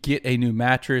 to get a new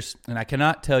mattress. And I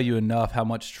cannot tell you enough how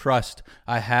much trust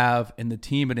I have in the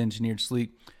team at Engineered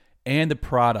Sleep and the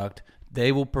product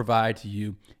they will provide to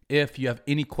you if you have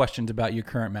any questions about your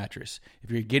current mattress.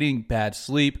 If you're getting bad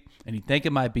sleep and you think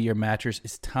it might be your mattress,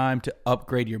 it's time to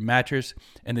upgrade your mattress,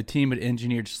 and the team at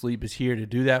Engineered Sleep is here to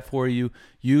do that for you.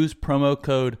 Use promo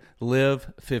code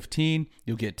LIVE15.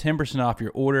 You'll get 10% off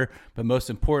your order, but most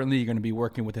importantly, you're going to be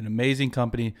working with an amazing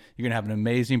company. You're going to have an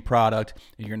amazing product,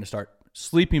 and you're going to start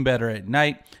sleeping better at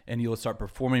night, and you'll start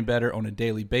performing better on a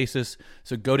daily basis.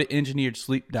 So go to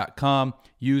engineeredsleep.com,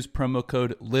 use promo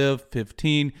code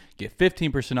LIVE15, get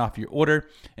 15% off your order,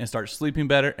 and start sleeping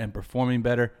better and performing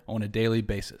better on a daily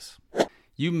basis.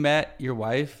 You met your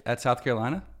wife at South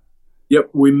Carolina? Yep,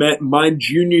 we met my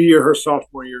junior year, her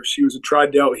sophomore year. She was a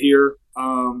Tri-Delt here,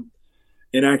 and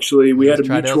actually we had a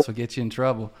Tri-Delts will get you in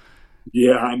trouble.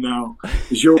 Yeah, I know.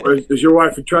 Is your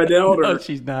wife a Tri-Delt? No,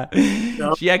 she's not.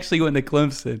 No? She actually went to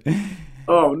Clemson.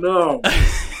 Oh, no.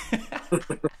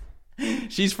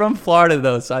 She's from Florida,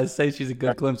 though, so I say she's a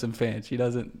good Clemson fan. She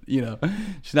doesn't,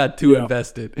 she's not too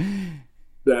invested.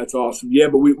 That's awesome. Yeah,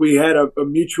 but we had a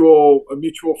mutual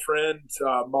friend,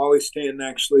 Molly Stanton,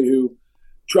 actually, who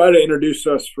tried to introduce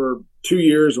us for 2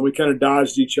 years, and we kind of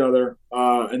dodged each other.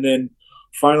 And then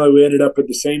finally we ended up at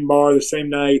the same bar the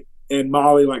same night. And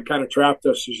Molly kind of trapped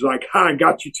us. She's like, "Hi, I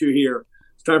got you two here.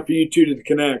 It's time for you two to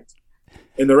connect."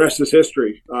 And the rest is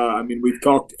history. We've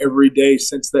talked every day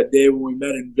since that day when we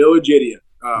met in Village Idiot,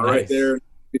 nice. Right there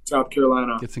in South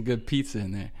Carolina. Get some good pizza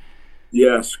in there.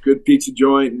 Yes, good pizza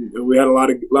joint, and we had a lot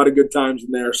of good times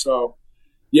in there. So,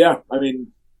 yeah,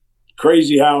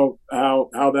 crazy how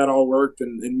that all worked,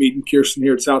 and meeting Kirsten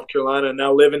here at South Carolina, and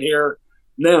now living here.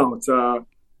 Now it's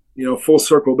full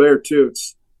circle there too.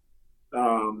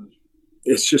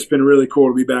 It's just been really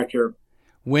cool to be back here.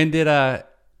 When did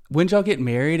y'all get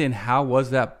married, and how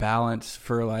was that balance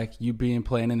for you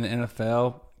playing in the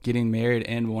NFL, getting married,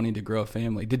 and wanting to grow a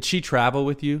family? Did she travel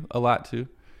with you a lot too?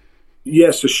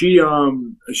 Yeah, so she's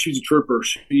a trooper.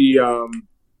 She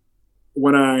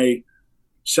when I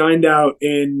signed out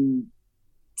in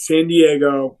San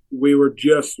Diego, we were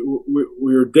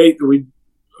dating.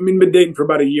 Been dating for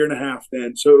about a year and a half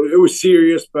then, so it was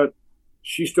serious, but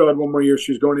she still had one more year.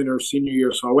 She was going into her senior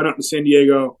year. So I went out to San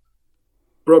Diego,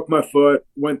 broke my foot,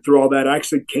 went through all that. I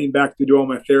actually came back to do all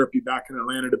my therapy back in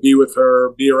Atlanta to be with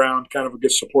her, be around kind of a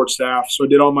good support staff. So I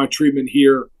did all my treatment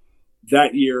here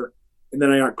that year. And then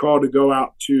I got called to go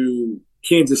out to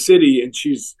Kansas City, and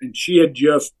she had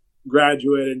just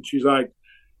graduated, and she's like,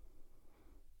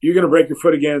 "You're going to break your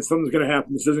foot again. Something's going to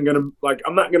happen. This isn't going to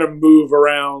I'm not going to move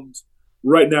around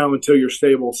right now until you're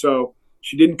stable." So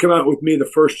she didn't come out with me the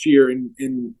first year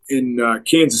in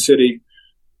Kansas City.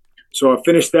 So I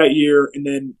finished that year, and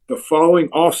then the following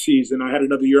off season, I had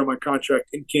another year on my contract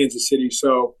in Kansas City.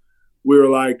 So we were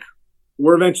like,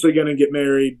 we're eventually going to get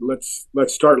married. Let's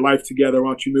start life together.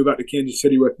 Why don't you move out to Kansas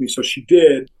City with me? So she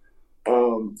did.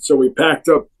 So we packed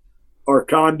up our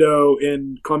condo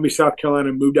in Columbia, South Carolina,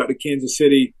 and moved out to Kansas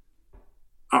City.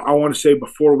 I want to say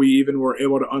before we even were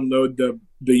able to unload the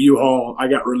U-Haul, I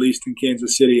got released in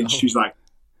Kansas City, and she's like,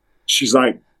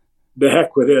 the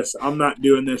heck with this. I'm not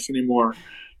doing this anymore.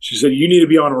 She said, you need to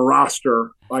be on a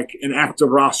roster, like an active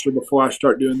roster, before I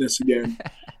start doing this again.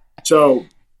 So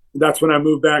that's when I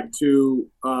moved back to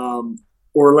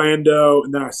Orlando,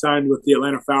 and then I signed with the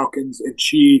Atlanta Falcons. And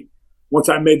once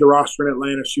I made the roster in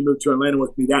Atlanta, she moved to Atlanta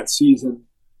with me that season.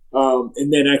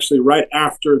 And then actually right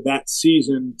after that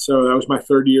season, so that was my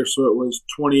third year, so it was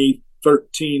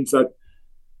 2013. So I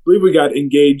believe we got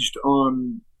engaged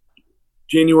on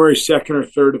January 2nd or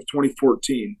 3rd of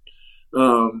 2014.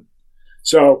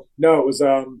 So no, it was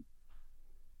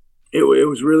it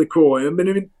was really cool.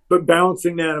 But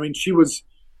balancing that, I mean, she was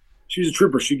a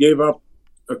trooper. She gave up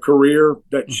a career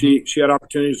that she had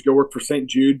opportunities to go work for St.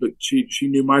 Jude, but she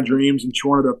knew my dreams and she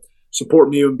wanted to support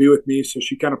me and be with me. So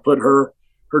she kind of put her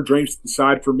dreams to the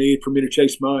side for me to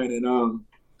chase mine. And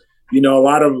you know, a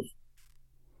lot of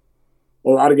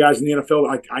guys in the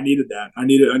NFL, I needed that. I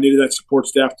needed that support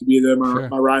staff to be there,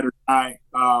 my ride or die.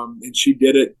 And she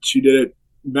did it. She did it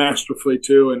masterfully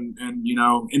too. And you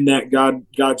know, in that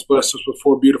God's blessed us with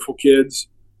 4 beautiful kids.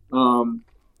 And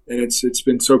it's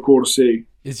been so cool to see.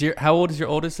 How old is your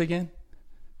oldest again?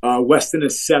 Weston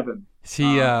is 7. Is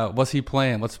he what's he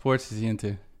playing? What sports is he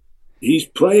into? He's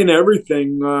playing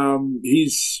everything.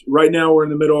 He's right now we're in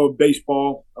the middle of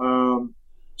baseball.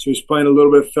 So he's playing a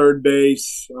little bit of third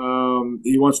base.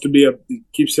 He wants to he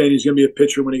keeps saying he's going to be a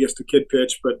pitcher when he gets to kid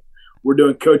pitch, but we're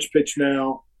doing coach pitch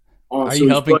now. Are you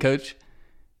helping coach?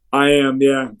 I am,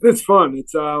 yeah. It's fun.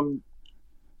 It's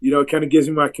you know, it kind of gives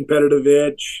me my competitive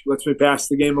itch, lets me pass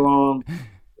the game along.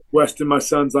 Weston, my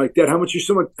son's like, Dad, how come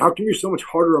you're so much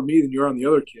harder on me than you're on the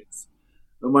other kids?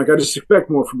 I'm like, I just expect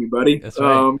more from you, buddy. That's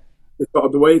right. It's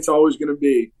the way it's always going to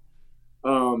be.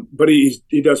 But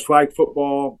he does flag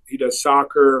football. He does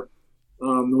soccer.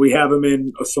 We have him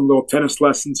in some little tennis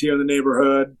lessons here in the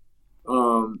neighborhood.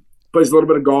 Plays a little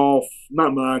bit of golf,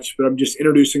 not much, but I'm just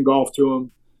introducing golf to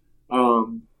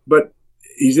him. But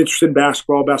he's interested in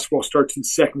basketball. Basketball starts in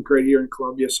 2nd grade here in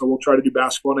Columbia, so we'll try to do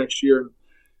basketball next year.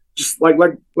 Just like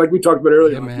we talked about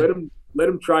earlier, let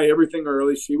him try everything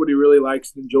early, see what he really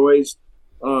likes and enjoys,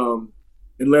 and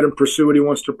let him pursue what he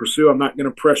wants to pursue. I'm not going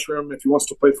to pressure him. If he wants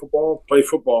to play football, play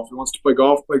football. If he wants to play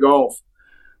golf, play golf.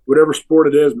 Whatever sport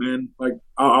it is, man. Like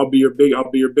I'll be your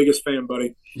biggest fan,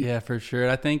 buddy. Yeah, for sure.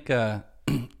 I think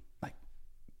like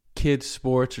kids'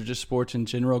 sports or just sports in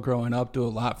general, growing up, do a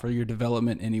lot for your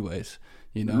development, anyways.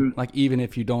 You know, like even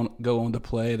if you don't go on to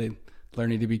play, they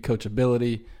learning to be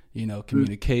coachability. You know,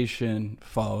 communication,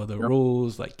 follow the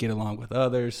rules, like get along with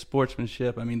others,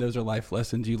 sportsmanship. I mean, those are life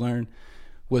lessons you learn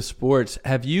with sports.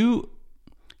 Have you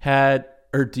had,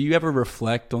 or do you ever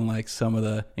reflect on like some of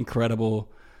the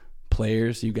incredible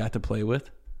players you got to play with?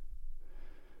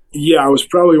 Yeah, I was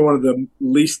probably one of the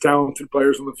least talented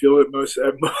players on the field at most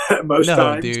no,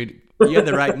 times. No, dude, you had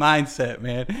the right mindset,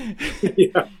 man.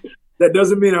 Yeah, that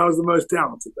doesn't mean I was the most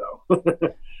talented though.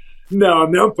 No, I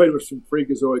mean, I've played with some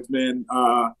freakazoids, man.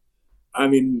 I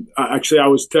mean, actually, I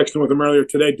was texting with him earlier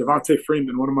today. Devontae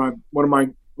Freeman, one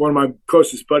of my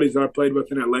closest buddies that I played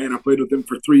with in Atlanta. I played with him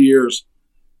for 3 years.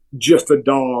 Just a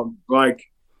dog. Like,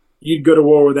 you'd go to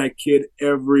war with that kid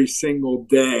every single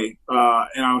day.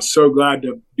 And I was so glad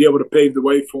to be able to pave the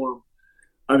way for him.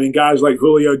 I mean, guys like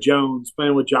Julio Jones,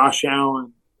 playing with Josh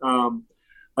Allen,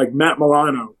 like Matt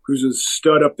Milano, who's a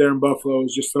stud up there in Buffalo,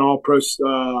 was just an all-pro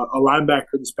a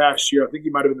linebacker this past year. I think he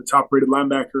might have been the top-rated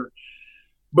linebacker.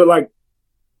 But, like,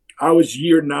 I was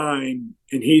year 9,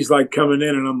 and he's, like, coming in,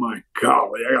 and I'm like,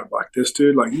 golly, I got to block this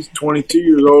dude. Like, he's 22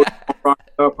 years old.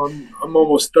 I'm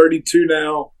almost 32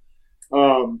 now.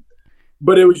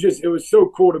 But it was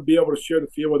so cool to be able to share the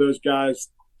field with those guys.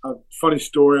 Funny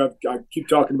story. I keep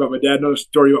talking about my dad. Another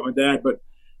story about my dad. But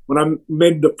when I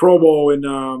made the Pro Bowl in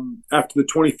after the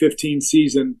 2015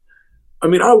 season, I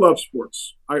mean, I love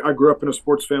sports. I grew up in a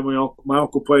sports family. My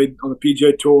uncle played on the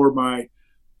PGA Tour. My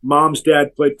mom's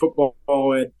dad played football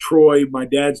at Troy. My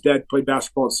dad's dad played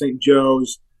basketball at St.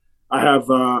 Joe's. I have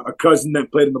a cousin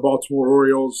that played in the Baltimore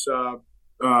Orioles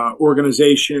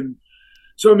organization.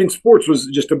 So, I mean, sports was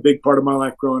just a big part of my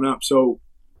life growing up. So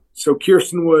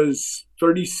Kirsten was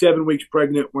 37 weeks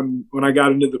pregnant when I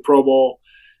got into the Pro Bowl,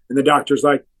 and the doctor's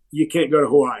like, you can't go to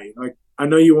Hawaii. Like, I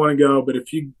know you want to go, but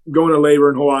if you go into labor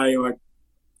in Hawaii, like,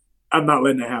 I'm not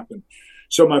letting it happen.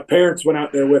 So my parents went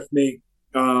out there with me.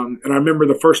 And I remember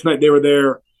the first night they were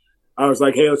there, I was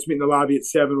like, hey, let's meet in the lobby at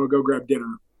 7. We'll go grab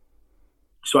dinner.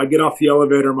 So I get off the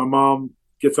elevator. My mom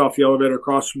gets off the elevator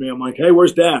across from me. I'm like, hey,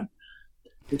 where's Dad?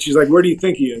 And she's like, where do you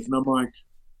think he is? And I'm like,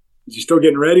 is he still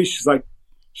getting ready? She's like,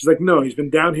 no, he's been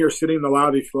down here sitting in the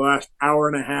lobby for the last hour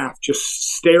and a half,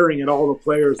 just staring at all the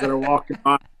players that are walking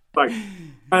by, like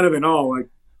kind of in awe. Like,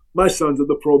 my son's at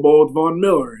the Pro Bowl with Von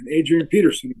Miller and Adrian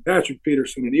Peterson and Patrick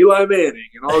Peterson and Eli Manning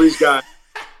and all these guys.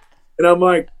 And I'm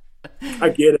like, I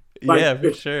get it. Like, yeah,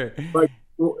 for sure. Like,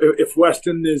 if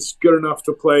Weston is good enough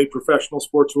to play professional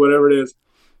sports or whatever it is,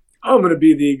 I'm going to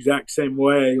be the exact same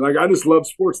way. Like, I just love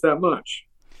sports that much.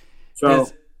 So,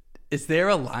 is there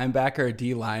a linebacker or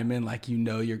D lineman like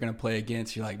you're going to play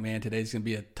against? You're like, man, today's going to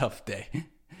be a tough day.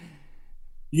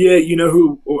 Yeah, you know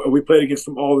who we played against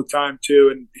him all the time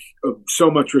too, and so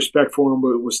much respect for him. But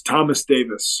it was Thomas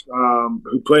Davis,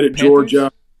 who played at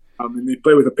Georgia, and he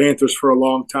played with the Panthers for a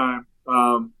long time.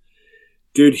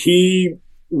 Dude, he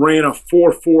ran a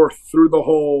 4.4 through the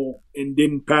hole and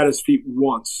didn't pat his feet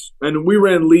once. And we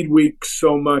ran lead week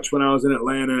so much when I was in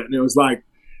Atlanta, and it was like,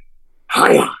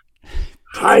 hiya,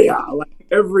 hiya. Like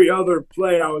every other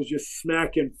play, I was just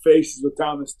smacking faces with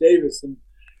Thomas Davis. And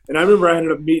I remember I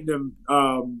ended up meeting him,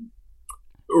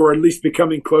 or at least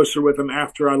becoming closer with him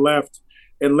after I left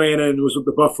Atlanta and was with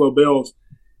the Buffalo Bills.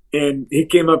 And he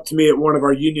came up to me at one of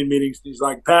our union meetings, and he's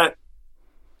like, Pat,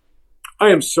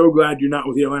 I am so glad you're not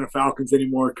with the Atlanta Falcons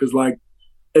anymore, because, like,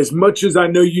 as much as I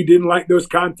know you didn't like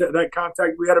that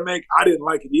contact we had to make, I didn't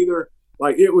like it either.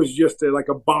 Like, it was just like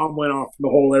a bomb went off in the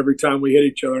hole every time we hit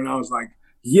each other. And I was like,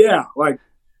 yeah, like,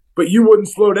 but you wouldn't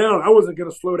slow down. I wasn't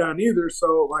going to slow down either.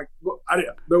 So, like,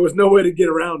 there was no way to get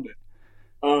around it.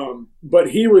 But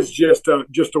he was just a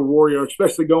warrior,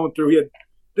 especially going through. He had,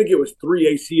 I think it was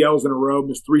 3 ACLs in a row,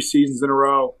 missed 3 seasons in a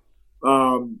row.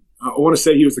 I want to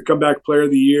say he was the comeback player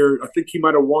of the year. I think he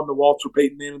might have won the Walter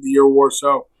Payton Man of the Year award.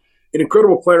 So, an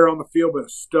incredible player on the field, but a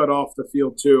stud off the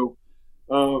field too.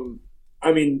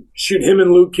 I mean, shoot, him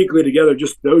and Luke Kuechly together,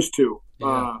 just those two.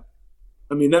 Yeah.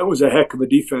 I mean, that was a heck of a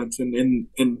defense, and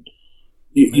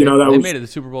you know that they was, made it to the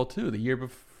Super Bowl too the year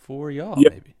before y'all, yeah,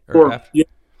 maybe or after. Yeah,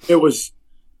 it was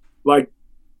like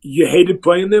you hated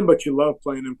playing them, but you loved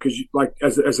playing them because, like,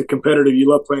 as a competitor, you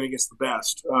love playing against the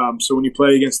best. So when you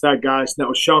play against that guy, so that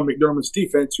was Sean McDermott's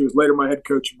defense, who was later my head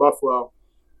coach in Buffalo.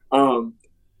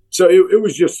 So it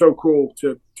was just so cool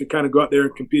to kind of go out there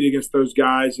and compete against those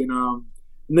guys, and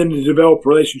then to develop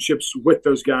relationships with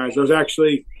those guys. I was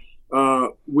actually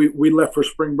we left for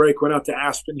spring break, went out to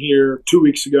Aspen here 2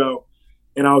 weeks ago,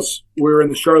 and we were in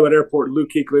the Charlotte airport. Luke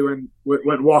Kuechly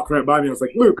went walking right by me. I was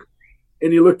like, Luke,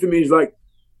 and he looked at me. He's like,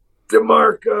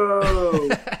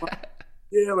 DiMarco.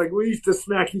 Yeah, like we used to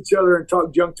smack each other and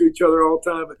talk junk to each other all the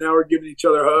time, but now we're giving each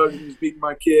other hugs, and he's beating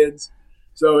my kids.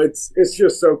 So it's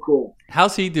just so cool.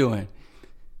 How's he doing?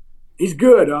 He's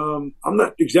good. I'm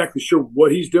not exactly sure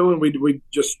what he's doing. We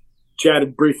just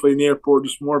chatted briefly in the airport,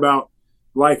 just more about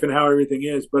life and how everything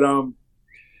is. But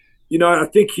you know, I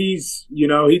think he's, you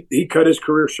know, he cut his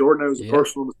career short, and it was a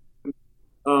personal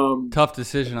tough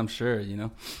decision, I'm sure. You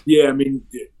know. Yeah, I mean,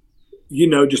 you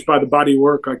know, just by the body of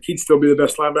work, like he'd still be the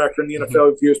best linebacker in the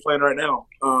NFL if he was playing right now.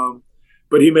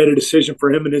 But he made a decision for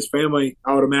him and his family,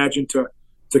 I would imagine, to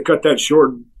cut that short.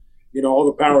 And, you know, all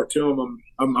the power to him.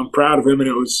 I'm proud of him, and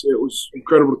it was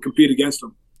incredible to compete against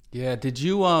him. Yeah. Did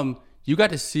you you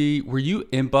got to see? Were you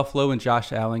in Buffalo when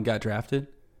Josh Allen got drafted?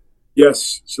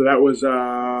 Yes. So that was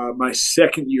my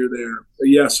second year there.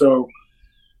 Yeah. So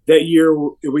that year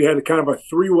we had a kind of a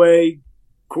 3-way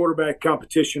quarterback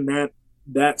competition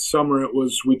that summer.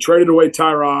 We traded away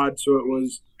Tyrod, so it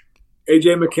was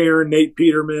A.J. McCarron, Nate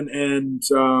Peterman, and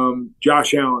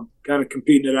Josh Allen kind of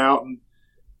competing it out. And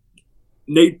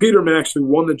Nate Peterman actually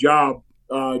won the job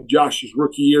Josh's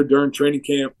rookie year during training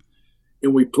camp,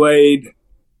 and we played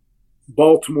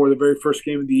Baltimore the very first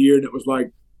game of the year, and it was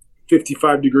like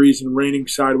 55 degrees and raining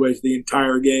sideways the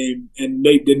entire game. And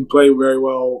Nate didn't play very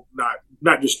well.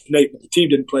 Not just Nate, but the team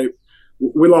didn't play.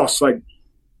 We lost like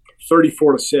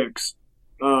 34-6.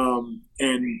 And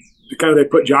they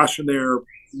put Josh in there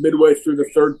midway through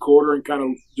the third quarter, and kind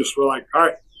of just were like, all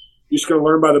right, you're just going to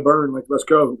learn by the burn. Like, let's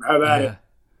go, have at it.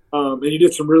 And he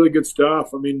did some really good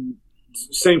stuff. I mean,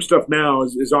 same stuff now,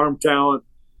 his arm talent,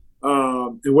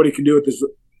 and what he can do with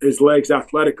his legs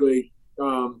athletically.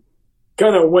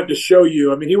 Kind of went to show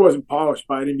you. I mean, he wasn't polished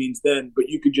by any means then, but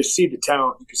you could just see the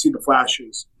talent. You could see the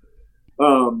flashes.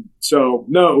 So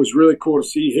no, it was really cool to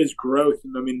see his growth.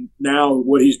 And I mean, now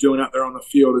what he's doing out there on the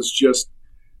field is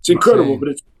it's incredible, but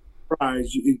it's a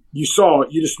surprise. You saw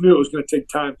it, you just knew it was going to take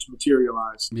time to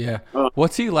materialize. Yeah.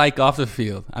 What's he like off the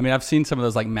field? I mean, I've seen some of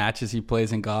those like matches he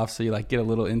plays in golf, so you like get a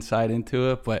little insight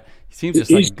into it, but he seems just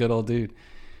like a good old dude.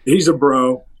 He's a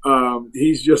bro.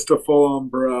 He's just a full-on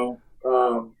bro.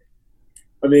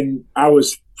 I mean, I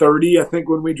was 30, I think,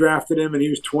 when we drafted him, and he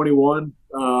was 21.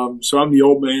 So I'm the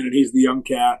old man, and he's the young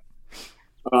cat.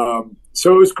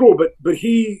 So it was cool, but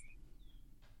he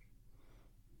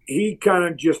kind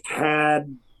of just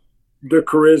had the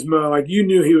charisma. Like, you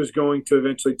knew he was going to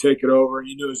eventually take it over, and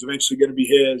you knew it was eventually going to be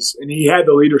his. And he had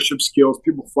the leadership skills.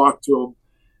 People flocked to him.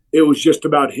 It was just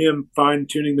about him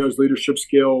fine-tuning those leadership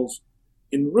skills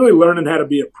and really learning how to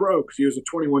be a pro, because he was a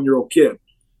 21-year-old kid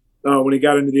when he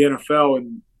got into the NFL.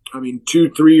 And, I mean,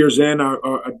 2-3 years in,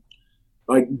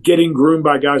 like getting groomed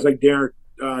by guys like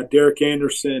Derek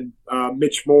Anderson,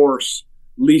 Mitch Morse,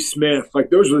 Lee Smith. Like,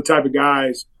 those are the type of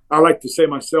guys – I like to say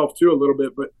myself too a little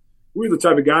bit, but we were the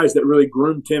type of guys that really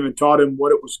groomed him and taught him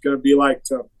what it was going to be like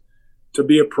to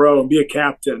be a pro and be a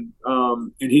captain.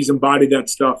 And he's embodied that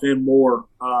stuff and more.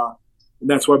 And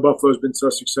that's why Buffalo's been so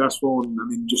successful. And, I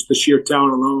mean, just the sheer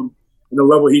talent alone and the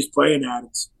level he's playing at,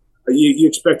 you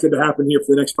expect it to happen here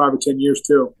for the next 5 or 10 years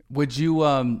too. Would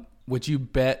you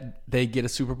bet they get a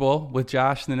Super Bowl with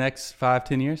Josh in the next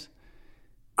 5-10 years?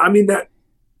 I mean, that,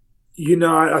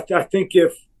 I think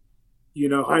if,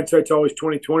 hindsight's always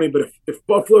 20/20, but if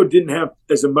Buffalo didn't have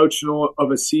as emotional of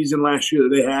a season last year that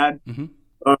they had,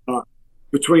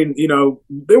 between,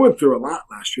 they went through a lot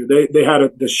last year. They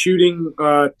had the shooting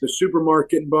at the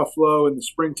supermarket in Buffalo in the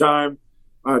springtime.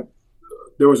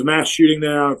 There was a mass shooting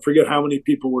there. I forget how many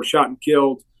people were shot and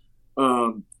killed,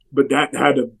 but that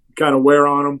had to kind of wear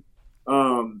on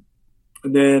them.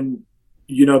 And then,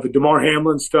 the DeMar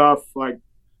Hamlin stuff, like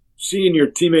seeing your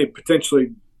teammate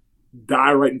potentially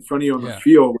die right in front of you on the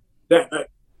field. That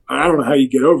I don't know how you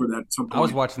get over that at some point. I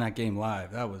was watching that game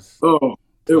live. That was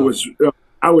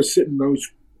I was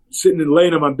sitting and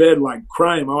laying on my bed like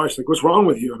crying. My wife's like, "What's wrong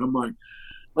with you?" And I'm like,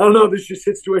 "I don't know. This just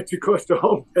hits way too close to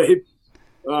home, babe."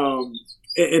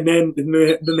 And then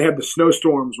they had the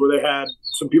snowstorms where they had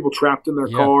some people trapped in their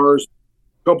cars,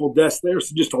 a couple deaths there.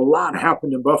 So just a lot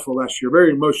happened in Buffalo last year.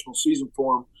 Very emotional season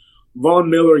for them. Von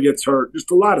Miller gets hurt. Just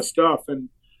a lot of stuff. And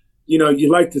you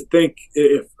like to think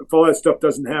if all that stuff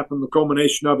doesn't happen, the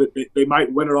culmination of it, they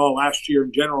might win it all last year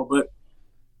in general. But,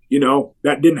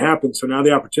 that didn't happen. So now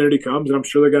the opportunity comes, and I'm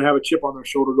sure they're going to have a chip on their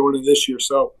shoulder going into this year.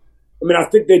 So, I mean, I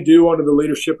think they do under the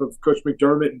leadership of Coach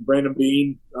McDermott and Brandon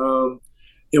Beane,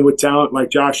 and with talent like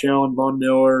Josh Allen, Von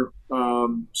Miller,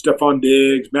 Stephon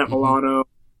Diggs, Matt Milano.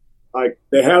 Like,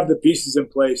 they have the pieces in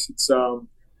place.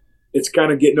 It's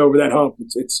kind of getting over that hump.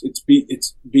 It's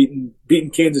beating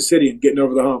Kansas City and getting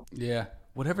over the hump. Yeah,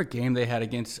 whatever game they had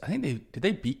against, I think did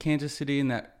they beat Kansas City in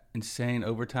that insane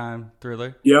overtime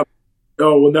thriller? Yep.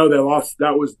 Oh well, no, they lost.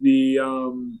 That was the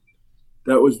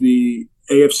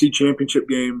AFC Championship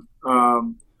game.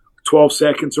 12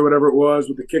 seconds or whatever it was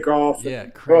with the kickoff. Yeah,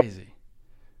 crazy,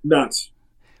 nuts.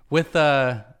 With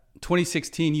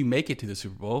 2016, you make it to the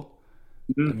Super Bowl.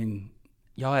 Mm-hmm. I mean,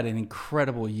 y'all had an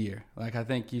incredible year. Like, I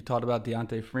think you talked about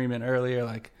Deontay Freeman earlier.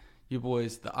 Like, you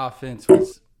boys, the offense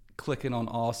was clicking on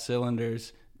all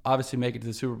cylinders. Obviously, make it to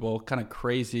the Super Bowl. Kind of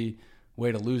crazy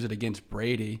way to lose it against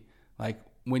Brady. Like,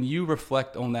 when you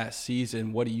reflect on that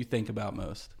season, what do you think about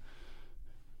most?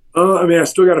 I mean, I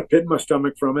still got a pit in my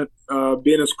stomach from it.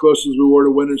 Being as close as we were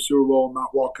to winning the Super Bowl and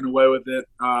not walking away with it.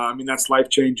 I mean, that's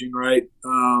life-changing, right?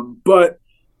 But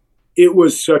it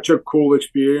was such a cool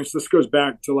experience. This goes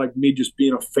back to, like, me just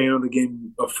being a fan of the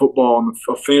game of football and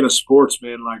a fan of sports,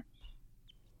 man. Like,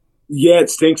 yeah, it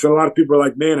stinks. And a lot of people are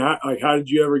like, man, how did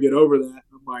you ever get over that? And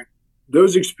I'm like,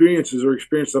 those experiences are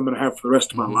experiences I'm going to have for the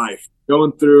rest of my life.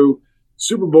 Going through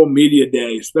Super Bowl media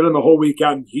day, spending the whole week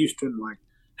out in Houston, like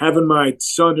having my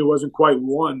son who wasn't quite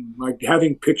one, like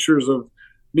having pictures of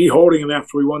me holding him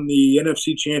after we won the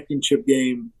NFC Championship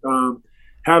game,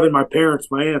 having my parents,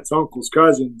 my aunts, uncles,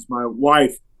 cousins, my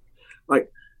wife,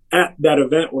 like at that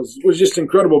event was just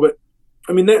incredible. But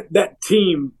I mean, that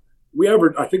team,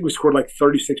 I think we scored like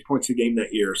 36 points a game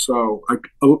that year. So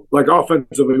like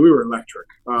offensively, we were electric.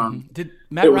 Did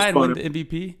Matt Ryan win the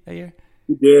MVP that year?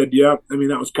 He did, yeah. I mean,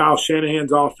 that was Kyle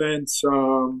Shanahan's offense.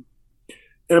 And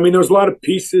I mean, there was a lot of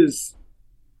pieces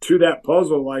to that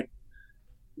puzzle, like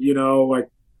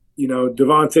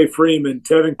Devontae Freeman,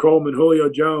 Tevin Coleman, Julio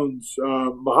Jones,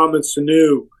 Mohamed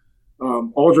Sanu,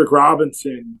 Aldrick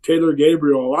Robinson, Taylor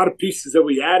Gabriel, a lot of pieces that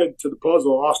we added to the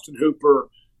puzzle, Austin Hooper.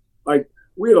 Like,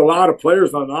 we had a lot of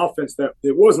players on offense that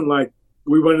it wasn't like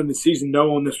we went in the season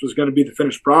knowing this was going to be the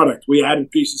finished product. We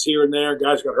added pieces here and there.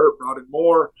 Guys got hurt, brought in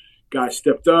more. Guys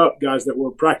stepped up. Guys that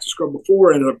were practice scrum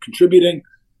before ended up contributing.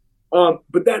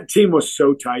 But that team was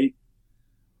so tight.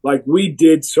 Like, we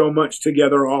did so much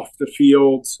together off the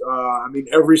field. I mean,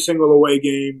 every single away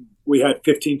game, we had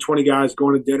 15, 20 guys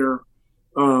going to dinner.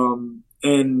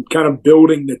 and kind of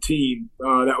building the team.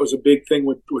 That was a big thing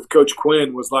with Coach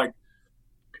Quinn, was like,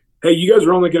 hey, you guys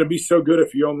are only going to be so good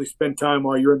if you only spend time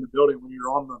while you're in the building when you're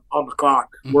on the clock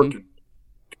working.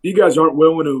 If you guys aren't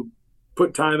willing to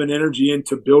put time and energy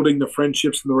into building the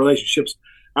friendships and the relationships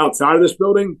outside of this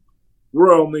building,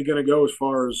 we're only going to go as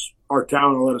far as our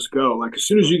talent will let us go. Like, as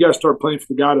soon as you guys start playing for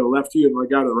the guy to the left of you and the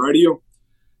guy to the right of you,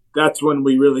 that's when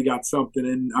we really got something.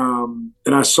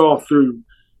 And I saw through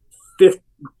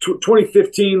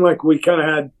 2015, like, we kind of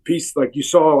had pieces, like you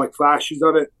saw like flashes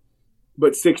of it,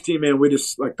 but 16, man, we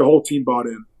just, like, the whole team bought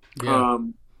in. Yeah.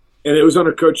 And it was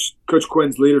under Coach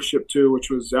Quinn's leadership too, which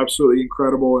was absolutely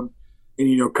incredible.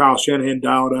 And Kyle Shanahan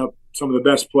dialed up some of the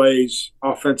best plays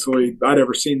offensively I'd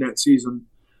ever seen that season.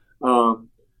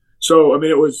 So I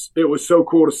mean, it was so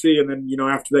cool to see. And then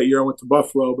after that year, I went to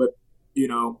Buffalo, but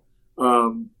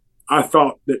I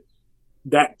thought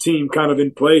that team kind of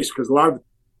in place, because a lot of the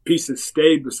pieces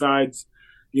stayed. Besides,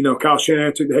 Kyle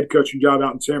Shanahan took the head coaching job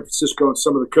out in San Francisco, and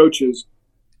some of the coaches.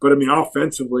 But I mean,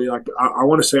 offensively, like, I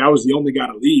want to say I was the only guy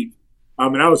to leave. I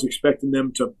mean, I was expecting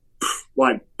them to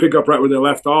like pick up right where they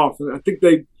left off, and I think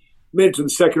they made it to the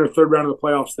second or third round of the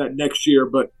playoffs that next year.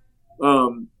 But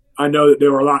I know that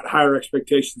there were a lot higher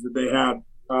expectations that they had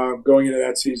going into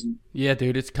that season. Yeah,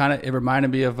 dude, it reminded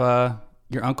me of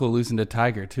your uncle losing to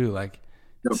Tiger too. Like,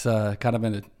 yep. It's kind of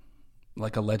been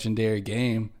a legendary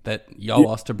game that y'all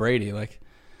lost to Brady. Like,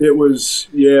 it was,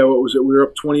 yeah. What was it? We were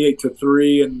up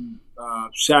 28-3, and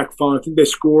sack fumble. I think they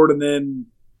scored, and then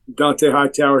Dante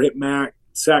Hightower hit Mac,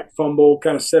 sack fumble,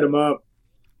 kind of set him up,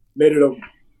 made it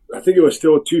I think it was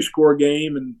still a 2-score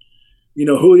game, and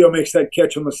Julio makes that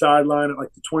catch on the sideline at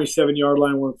like the 27-yard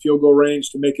line. We're in field goal range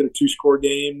to make it a 2-score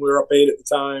game. We were up 8 at the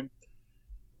time,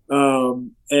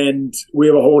 and we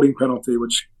have a holding penalty,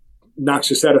 which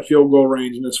knocks us out of field goal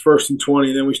range, and it's 1st and 20.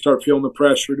 And then we start feeling the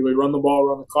pressure. Do we run the ball,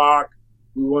 run the clock?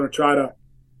 We want to try to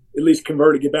at least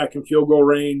convert it, get back in field goal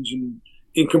range, and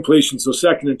incompletion. So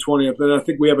 2nd and 20. And then I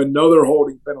think we have another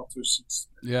holding penalty since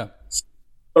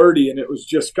 30, and it was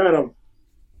just kind of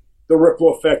the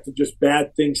ripple effect of just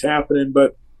bad things happening.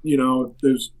 But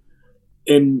there's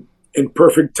in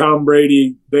perfect Tom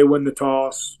Brady, they win the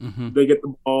toss, they get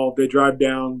the ball, they drive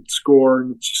down, score,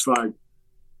 and it's just like,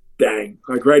 dang,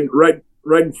 like right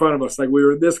in front of us. Like, we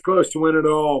were this close to win it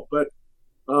all, but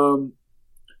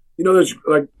there's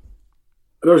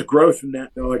growth in that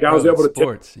though. Like, I was able to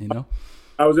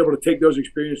take those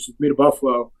experiences with me to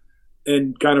Buffalo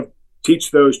and kind of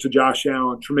teach those to Josh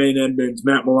Allen, Tremaine Edmonds,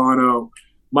 Matt Milano,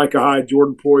 Micah Hyde,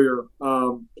 Jordan Poyer.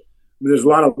 There's a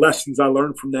lot of lessons I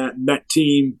learned from that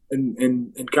team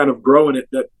and kind of growing it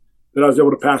that I was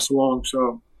able to pass along.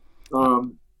 So,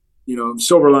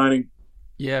 silver lining.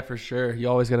 Yeah, for sure. You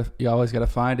always gotta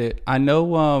find it. I know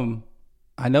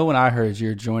when I heard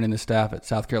you're joining the staff at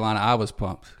South Carolina, I was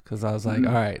pumped, because I was like,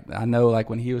 all right, I know, like,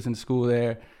 when he was in school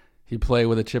there, he played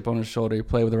with a chip on his shoulder. He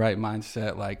played with the right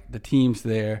mindset. Like, the teams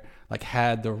there, like,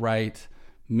 had the right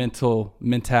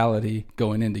mentality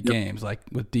going into games, like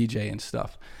with DJ and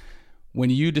stuff. When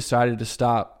you decided to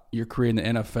stop your career in the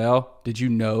NFL, did you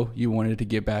know you wanted to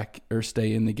get back or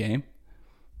stay in the game?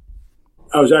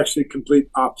 I was actually complete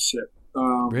opposite.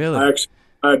 Really?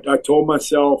 I told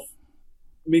myself,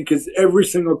 because every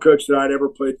single coach that I'd ever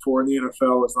played for in the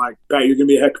NFL was like, Pat, you're going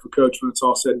to be a heck of a coach when it's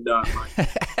all said and done.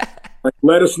 Like,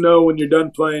 let us know when you're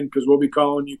done playing, because we'll be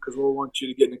calling you, because we'll want you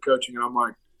to get into coaching. And I'm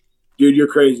like, dude, you're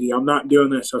crazy. I'm not doing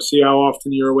this. I see how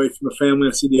often you're away from the family.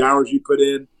 I see the hours you put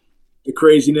in, the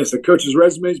craziness. A coach's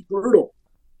resume is brutal.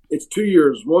 It's 2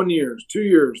 years, 1 year, 2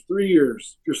 years, 3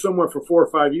 years. If you're somewhere for 4 or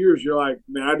 5 years, you're like,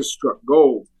 man, I just struck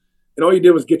gold. And all you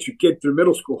did was get your kid through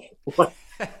middle school.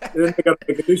 And then they got to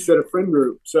make a new set of friend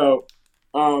group. So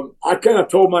I kind of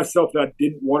told myself that I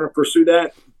didn't want to pursue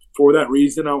that for that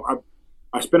reason.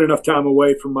 I spent enough time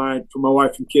away from my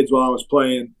wife and kids while I was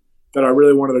playing that I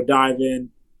really wanted to dive in.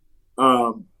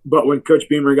 But when Coach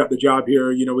Beamer got the job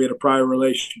here, we had a prior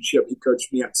relationship. He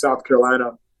coached me at South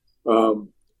Carolina.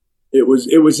 It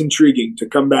was intriguing to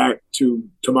come back to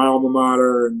my alma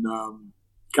mater and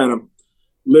kind of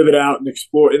live it out and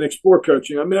explore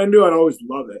coaching. I mean, I knew I'd always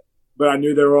love it, but I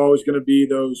knew there were always going to be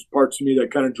those parts of me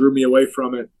that kind of drew me away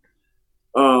from it.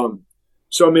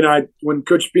 So, I mean, when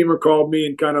Coach Beamer called me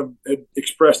and kind of had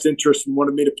expressed interest and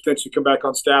wanted me to potentially come back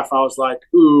on staff, I was like,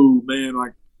 ooh, man,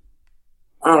 like,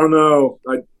 I don't know.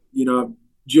 I'm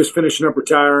just finishing up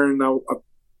retiring.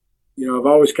 I've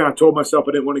always kind of told myself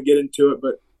I didn't want to get into it,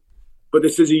 but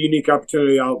this is a unique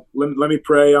opportunity. Let me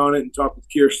pray on it and talk with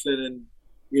Kirsten. And,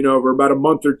 over about a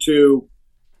month or two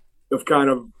of kind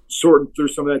of sorting through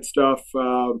some of that stuff,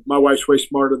 my wife's way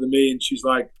smarter than me. And she's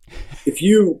like, if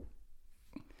you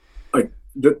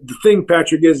the thing,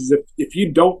 Patrick, is if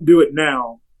you don't do it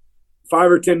now,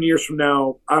 5 or 10 years from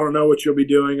now, I don't know what you'll be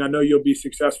doing. I know you'll be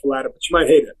successful at it, but you might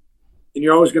hate it. And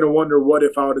you're always going to wonder, what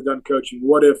if I would have done coaching?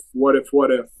 What if, what if, what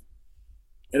if?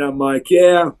 And I'm like,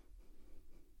 yeah.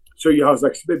 So I was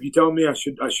like, if you tell me I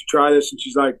should try this, and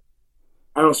she's like,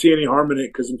 I don't see any harm in it,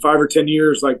 because in 5 or 10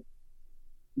 years, like,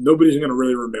 nobody's going to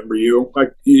really remember you.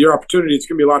 Like, your opportunity, it's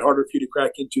going to be a lot harder for you to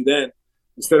crack into then,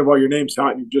 instead of all your name's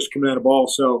hot and you're just coming out of ball.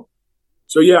 So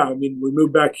yeah, I mean, we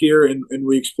moved back here and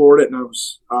we explored it, and I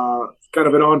was kind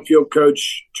of an on-field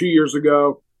coach 2 years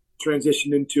ago,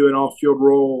 transitioned into an off-field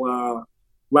role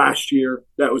last year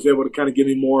that was able to kind of give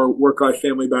me more work-life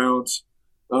family balance,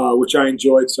 which I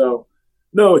enjoyed. So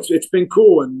no, it's been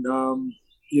cool. And, the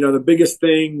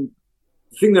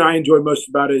thing that I enjoy most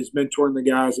about it is mentoring the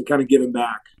guys and kind of giving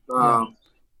back.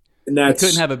 And that's, you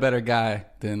couldn't have a better guy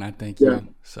than I think. Yeah.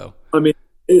 You. So, I mean,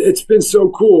 it's been so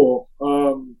cool.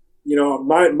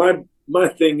 My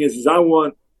thing is I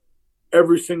want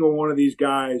every single one of these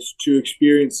guys to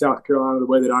experience South Carolina the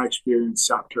way that I experienced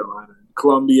South Carolina, and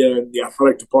Columbia, and the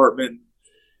athletic department,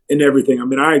 and everything. I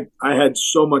mean, I had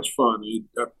so much fun.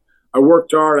 I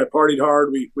worked hard. I partied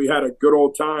hard. We had a good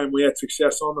old time. We had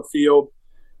success on the field.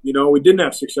 We didn't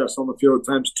have success on the field at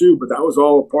times too, but that was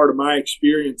all a part of my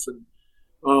experience. And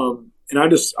I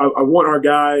want our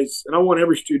guys, and I want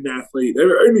every student athlete,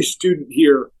 every student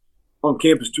here on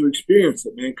campus to experience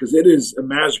it, man, because it is a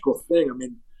magical thing. I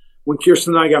mean, when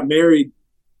Kirsten and I got married,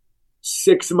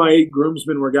 6 of my 8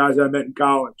 groomsmen were guys I met in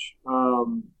college. I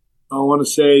want to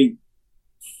say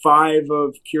 5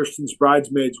 of Kirsten's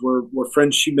bridesmaids were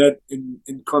friends she met in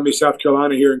Columbia, South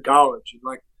Carolina here in college. And,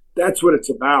 like, that's what it's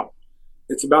about.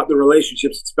 It's about the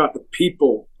relationships. It's about the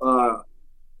people. And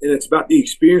it's about the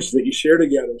experiences that you share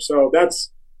together. So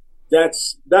that's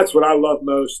what I love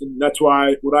most, and that's what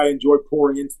I enjoy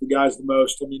pouring into the guys the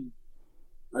most. I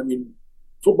mean,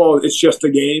 football, it's just a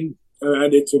game,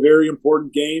 and it's a very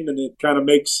important game, and it kind of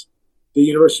makes the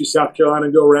University of South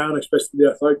Carolina go around, especially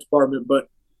the athletic department. But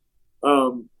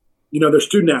they're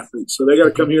student athletes, so they got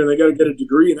to come here and they got to get a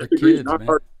degree, and that degree is not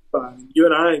hard to find. You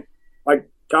and I, like,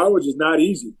 college is not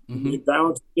easy.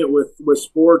 Balancing it with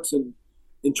sports and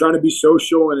trying to be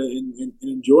social and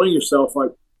enjoying yourself,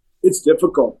 like, it's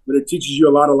difficult, but it teaches you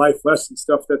a lot of life lessons,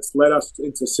 stuff that's led us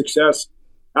into success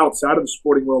outside of the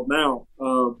sporting world now.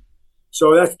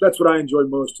 So that's what I enjoy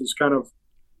most, is kind of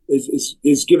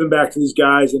is giving back to these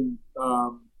guys and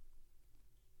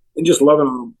just loving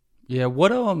on them. Yeah. What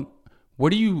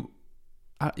do you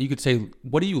could say,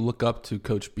 what do you look up to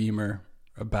Coach Beamer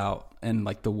about, and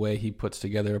like the way he puts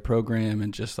together a program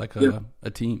and just like a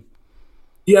team?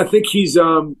 Yeah, I think he's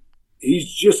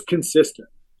just consistent.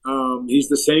 He's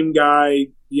the same guy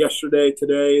yesterday,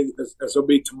 today, as he'll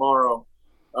be tomorrow.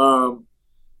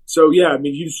 So yeah, I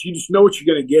mean, you just know what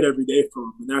you're going to get every day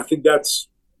from him, and I think that's,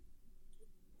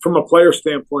 from a player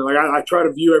standpoint. Like, I try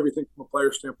to view everything from a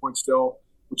player standpoint still,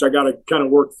 which I got to kind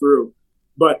of work through.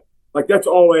 But, like, that's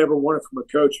all I ever wanted from a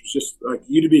coach, was just, like,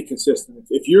 you to be consistent.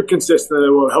 If you're consistent, it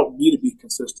will help me to be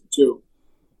consistent too.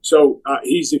 So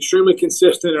he's extremely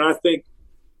consistent, and I think,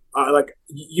 like,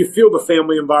 you feel the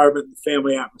family environment and the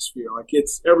family atmosphere. Like,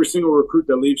 it's every single recruit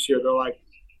that leaves here, they're like,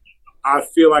 I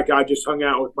feel like I just hung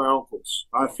out with my uncles.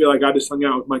 I feel like I just hung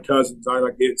out with my cousins.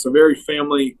 It's a very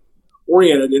family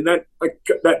oriented, and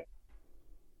that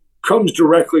comes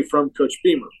directly from Coach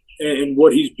Beamer and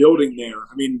what he's building there.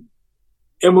 I mean,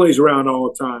 Emily's around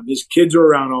all the time. His kids are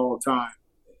around all the time,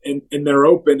 and they're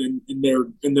open and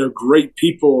they're great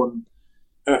people, and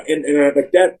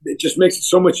like that, it just makes it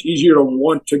so much easier to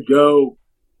want to go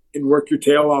and work your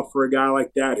tail off for a guy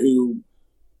like that who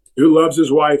loves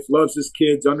his wife, loves his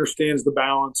kids, understands the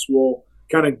balance,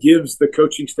 kind of gives the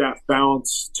coaching staff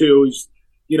balance too. He's,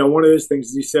 one of his things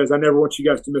is he says, I never want you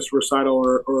guys to miss a recital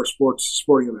or a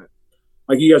sporting event.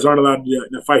 Like, you guys aren't allowed to do it.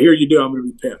 And if I hear you do, I'm going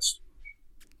to be pissed.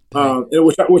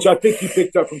 Which I think he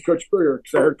picked up from Coach Spurrier,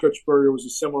 because I heard Coach Spurrier was a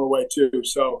similar way too.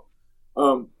 So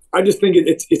I just think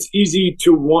it's easy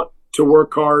to want to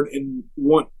work hard and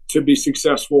want to be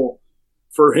successful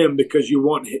for him, because you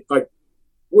want, like,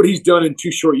 what he's done in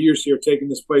 2 short years here, taking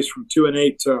this place from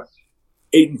 2-8 to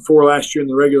 8-4 last year in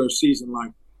the regular season.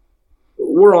 Like,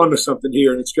 we're on to something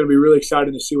here, and it's going to be really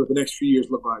exciting to see what the next few years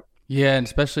look like. Yeah, and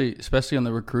especially on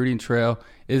the recruiting trail.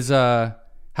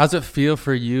 How's it feel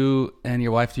for you and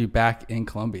your wife to be back in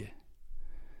Columbia?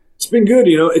 It's been good.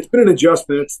 It's been an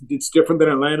adjustment. It's different than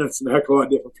Atlanta. It's a heck of a lot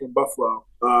different from Buffalo.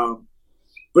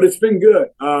 But it's been good.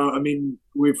 I mean,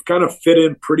 we've kind of fit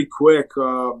in pretty quick.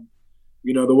 The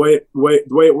way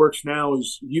it works now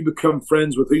is you become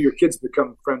friends with who your kids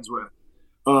become friends with,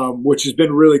 which has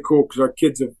been really cool, because our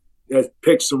kids has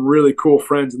picked some really cool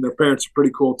friends, and their parents are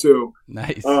pretty cool too.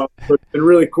 Nice. But it's been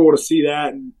really cool to see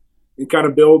that and kind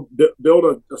of build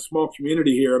a small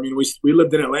community here. I mean, we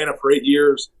lived in Atlanta for 8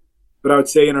 years, but I would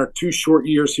say in our 2 short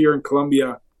years here in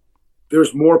Columbia,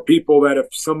 there's more people that if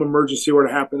some emergency were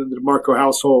to happen in the DiMarco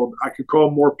household, I could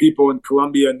call more people in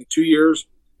Columbia in the 2 years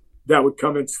that would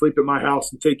come and sleep at my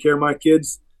house and take care of my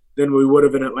kids than we would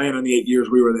have in Atlanta in the 8 years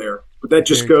we were there. But that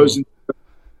just goes into the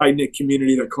tight-knit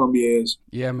community that Columbia is.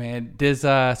 Yeah, man.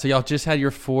 So y'all just had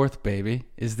your 4th baby.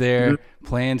 Is there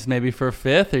plans maybe for a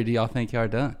 5th, or do y'all think y'all are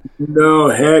done? No,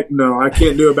 heck no. I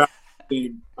can't do a basketball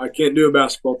team. I can't do a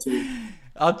basketball team.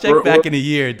 I'll check back in a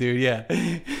year, dude. Yeah.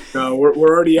 No, we're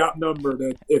already outnumbered.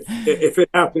 If it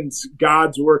happens,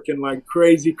 God's working like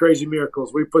crazy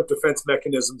miracles. We put defense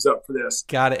mechanisms up for this.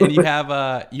 Got it. And you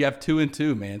have 2 and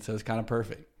 2, man. So it's kind of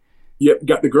perfect. Yep,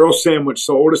 got the girl sandwich.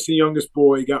 So oldest and youngest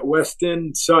boy. You got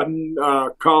Weston, Sutton,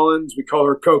 Collins. We call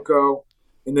her Coco,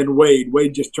 and then Wade.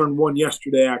 Wade just turned 1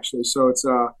 yesterday, actually. So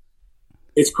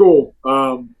it's cool.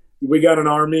 We got an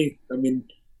army. I mean,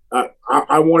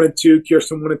 I wanted 2.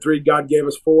 Kirsten wanted 3. God gave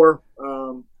us 4.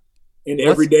 And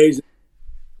every day's.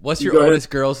 What's your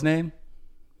oldest girl's name?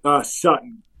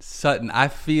 Sutton. Sutton. I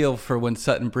feel for when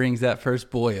Sutton brings that first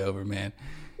boy over, man.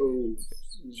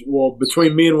 Well,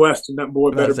 between me and Weston, that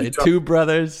boy better be tough. 2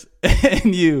 brothers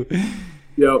and you.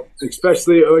 Yep.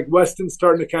 Especially like Weston's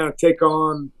starting to kind of take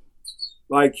on,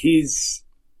 like he's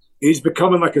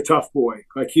becoming like a tough boy.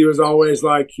 Like he was always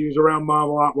like he was around mom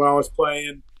a lot while I was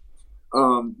playing.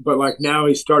 But like now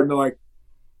he's starting to like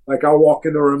I'll walk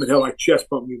in the room and he'll like chest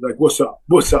bump me like, "What's up?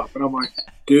 What's up?" And I'm like,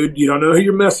 "Dude, you don't know who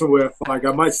you're messing with. Like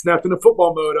I might snap into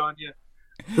football mode on you."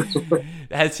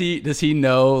 Does he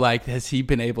know, like, has he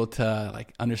been able to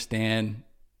like understand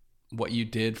what you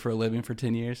did for a living for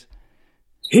 10 years?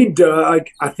 He does.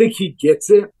 Like, I think he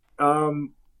gets it.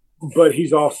 But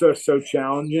he's also so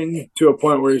challenging to a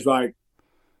point where he's like,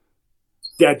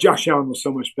 "Dad, Josh Allen was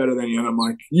so much better than you." And I'm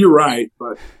like, "You're right,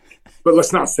 but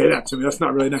let's not say that to me. That's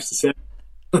not really nice to say."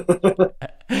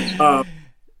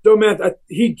 So man,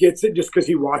 he gets it just because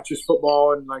he watches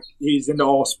football and like he's into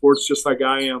all sports just like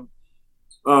I am.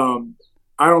 I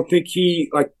don't think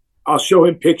I'll show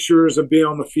him pictures of being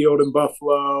on the field in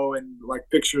Buffalo and like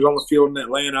pictures on the field in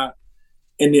Atlanta.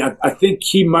 And I think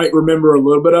he might remember a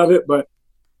little bit of it, but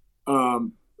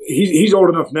he's old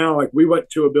enough now. Like we went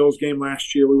to a Bills game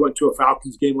last year. We went to a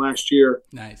Falcons game last year.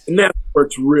 Nice. And that's where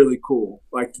it's really cool.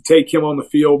 Like to take him on the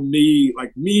field, me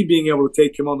being able to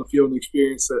take him on the field and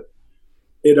experience it.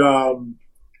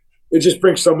 It just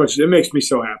brings so much. It makes me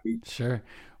so happy. Sure.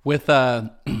 With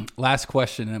last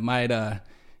question, it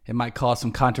might cause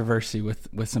some controversy with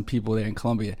some people there in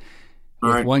Columbia.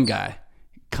 With right. One guy,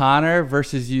 Connor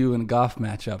versus you in a golf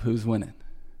matchup. Who's winning?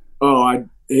 Oh,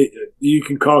 you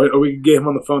can call it. Or we can get him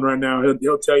on the phone right now.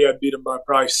 He'll tell you I'd beat him by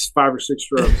probably 5 or 6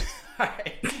 strokes.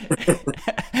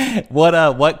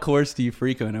 What course do you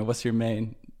frequent, or what's your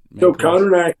main so course?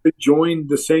 Connor and I actually joined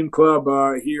the same club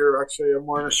here. Actually, I'm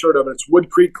wearing a shirt of it. It's Wood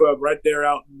Creek Club right there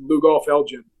out in Blue Golf,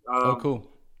 Elgin. Oh, cool.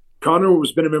 Connor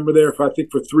has been a member there for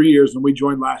 3 years, and we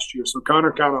joined last year. So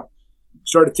Connor kind of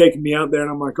started taking me out there,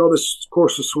 and I'm like, "Oh, this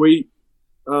course is sweet."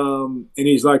 And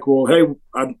he's like, "Well, hey,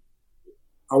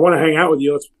 I want to hang out with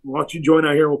you. Why don't you join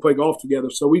out here and we'll play golf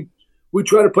together?" So we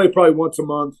try to play probably once a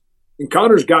month. And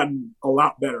Connor's gotten a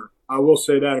lot better. I will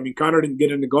say that. I mean, Connor didn't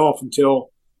get into golf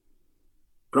until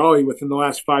probably within the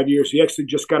last 5 years. He actually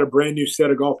just got a brand new set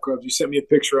of golf clubs. He sent me a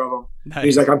picture of them. Nice.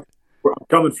 He's like, I'm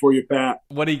coming for you, Pat.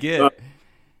 What'd he get?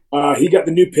 He got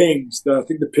the new Pings. I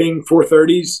think the Ping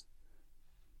 430s.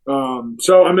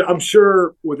 So I'm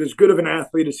sure with as good of an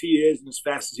athlete as he is and as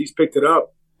fast as he's picked it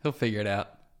up, he'll figure it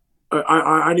out.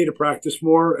 I need to practice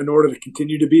more in order to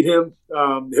continue to beat him.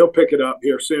 He'll pick it up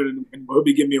here soon, and he'll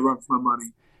be giving me a run for my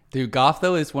money. Dude, golf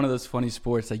though is one of those funny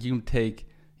sports. Like you can take,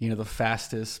 the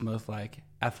fastest, most like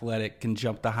athletic, can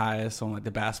jump the highest on like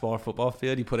the basketball or football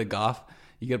field. You got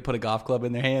to put a golf club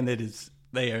in their hand.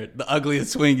 They are the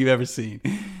ugliest swing you've ever seen.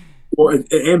 Well,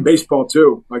 and baseball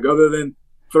too. Like other than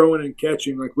throwing and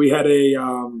catching, like we had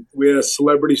a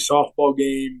celebrity softball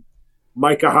game.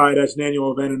 Micah Hyde has an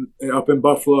annual event up in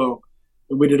Buffalo,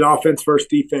 and we did offense versus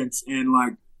defense, and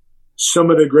like some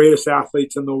of the greatest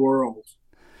athletes in the world,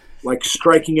 like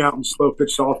striking out in slow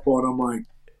pitch softball, and I'm like,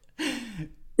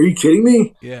 are you kidding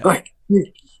me? Yeah. Like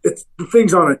the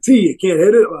thing's on a tee, you can't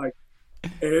hit it. Like,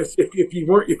 and if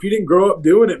you didn't grow up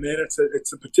doing it, man,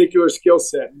 it's a particular skill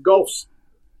set. And golf's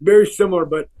very similar,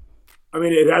 but I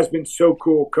mean, it has been so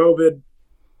cool. COVID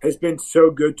has been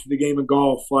so good to the game of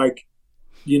golf. Like,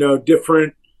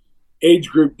 different age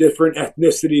group, different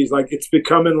ethnicities. Like it's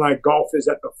becoming like golf is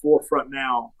at the forefront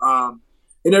now.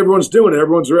 and everyone's doing it.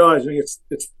 Everyone's realizing it's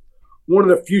one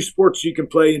of the few sports you can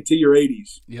play until your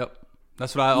 80s. Yep.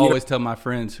 That's what I always tell my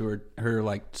friends who are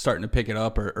like starting to pick it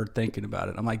up or thinking about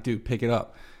it. I'm like, dude, pick it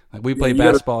up. Like we play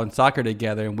basketball and soccer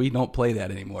together, and we don't play that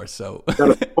anymore. So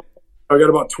I got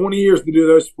about 20 years to do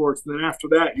those sports. And then after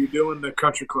that, you're doing the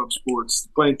country club sports,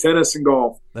 playing tennis and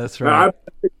golf. That's right.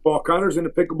 I pickleball. Connor's into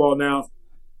pickleball now.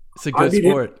 It's a good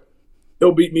sport.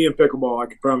 He'll beat me in pickleball. I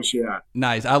can promise you that.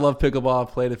 Nice. I love pickleball.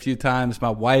 I've played a few times. My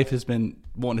wife has been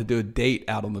wanting to do a date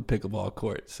out on the pickleball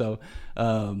court. So,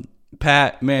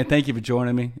 Pat, man, thank you for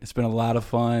joining me. It's been a lot of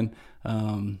fun.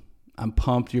 I'm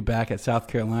pumped you're back at South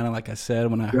Carolina. Like I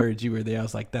said, when I heard you were there, I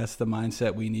was like, that's the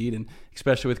mindset we need. And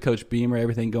especially with Coach Beamer,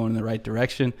 everything going in the right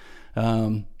direction.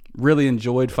 Really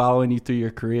enjoyed following you through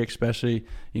your career, especially,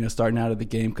 starting out at the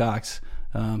Gamecocks.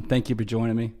 Thank you for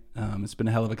joining me. It's been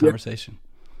a hell of a conversation.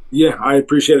 Yeah, I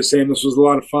appreciate it, Sam. This was a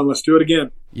lot of fun. Let's do it again.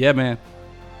 Yeah, man.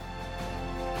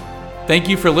 Thank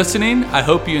you for listening. I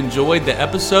hope you enjoyed the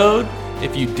episode.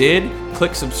 If you did,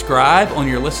 click subscribe on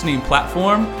your listening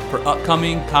platform for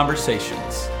upcoming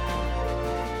conversations.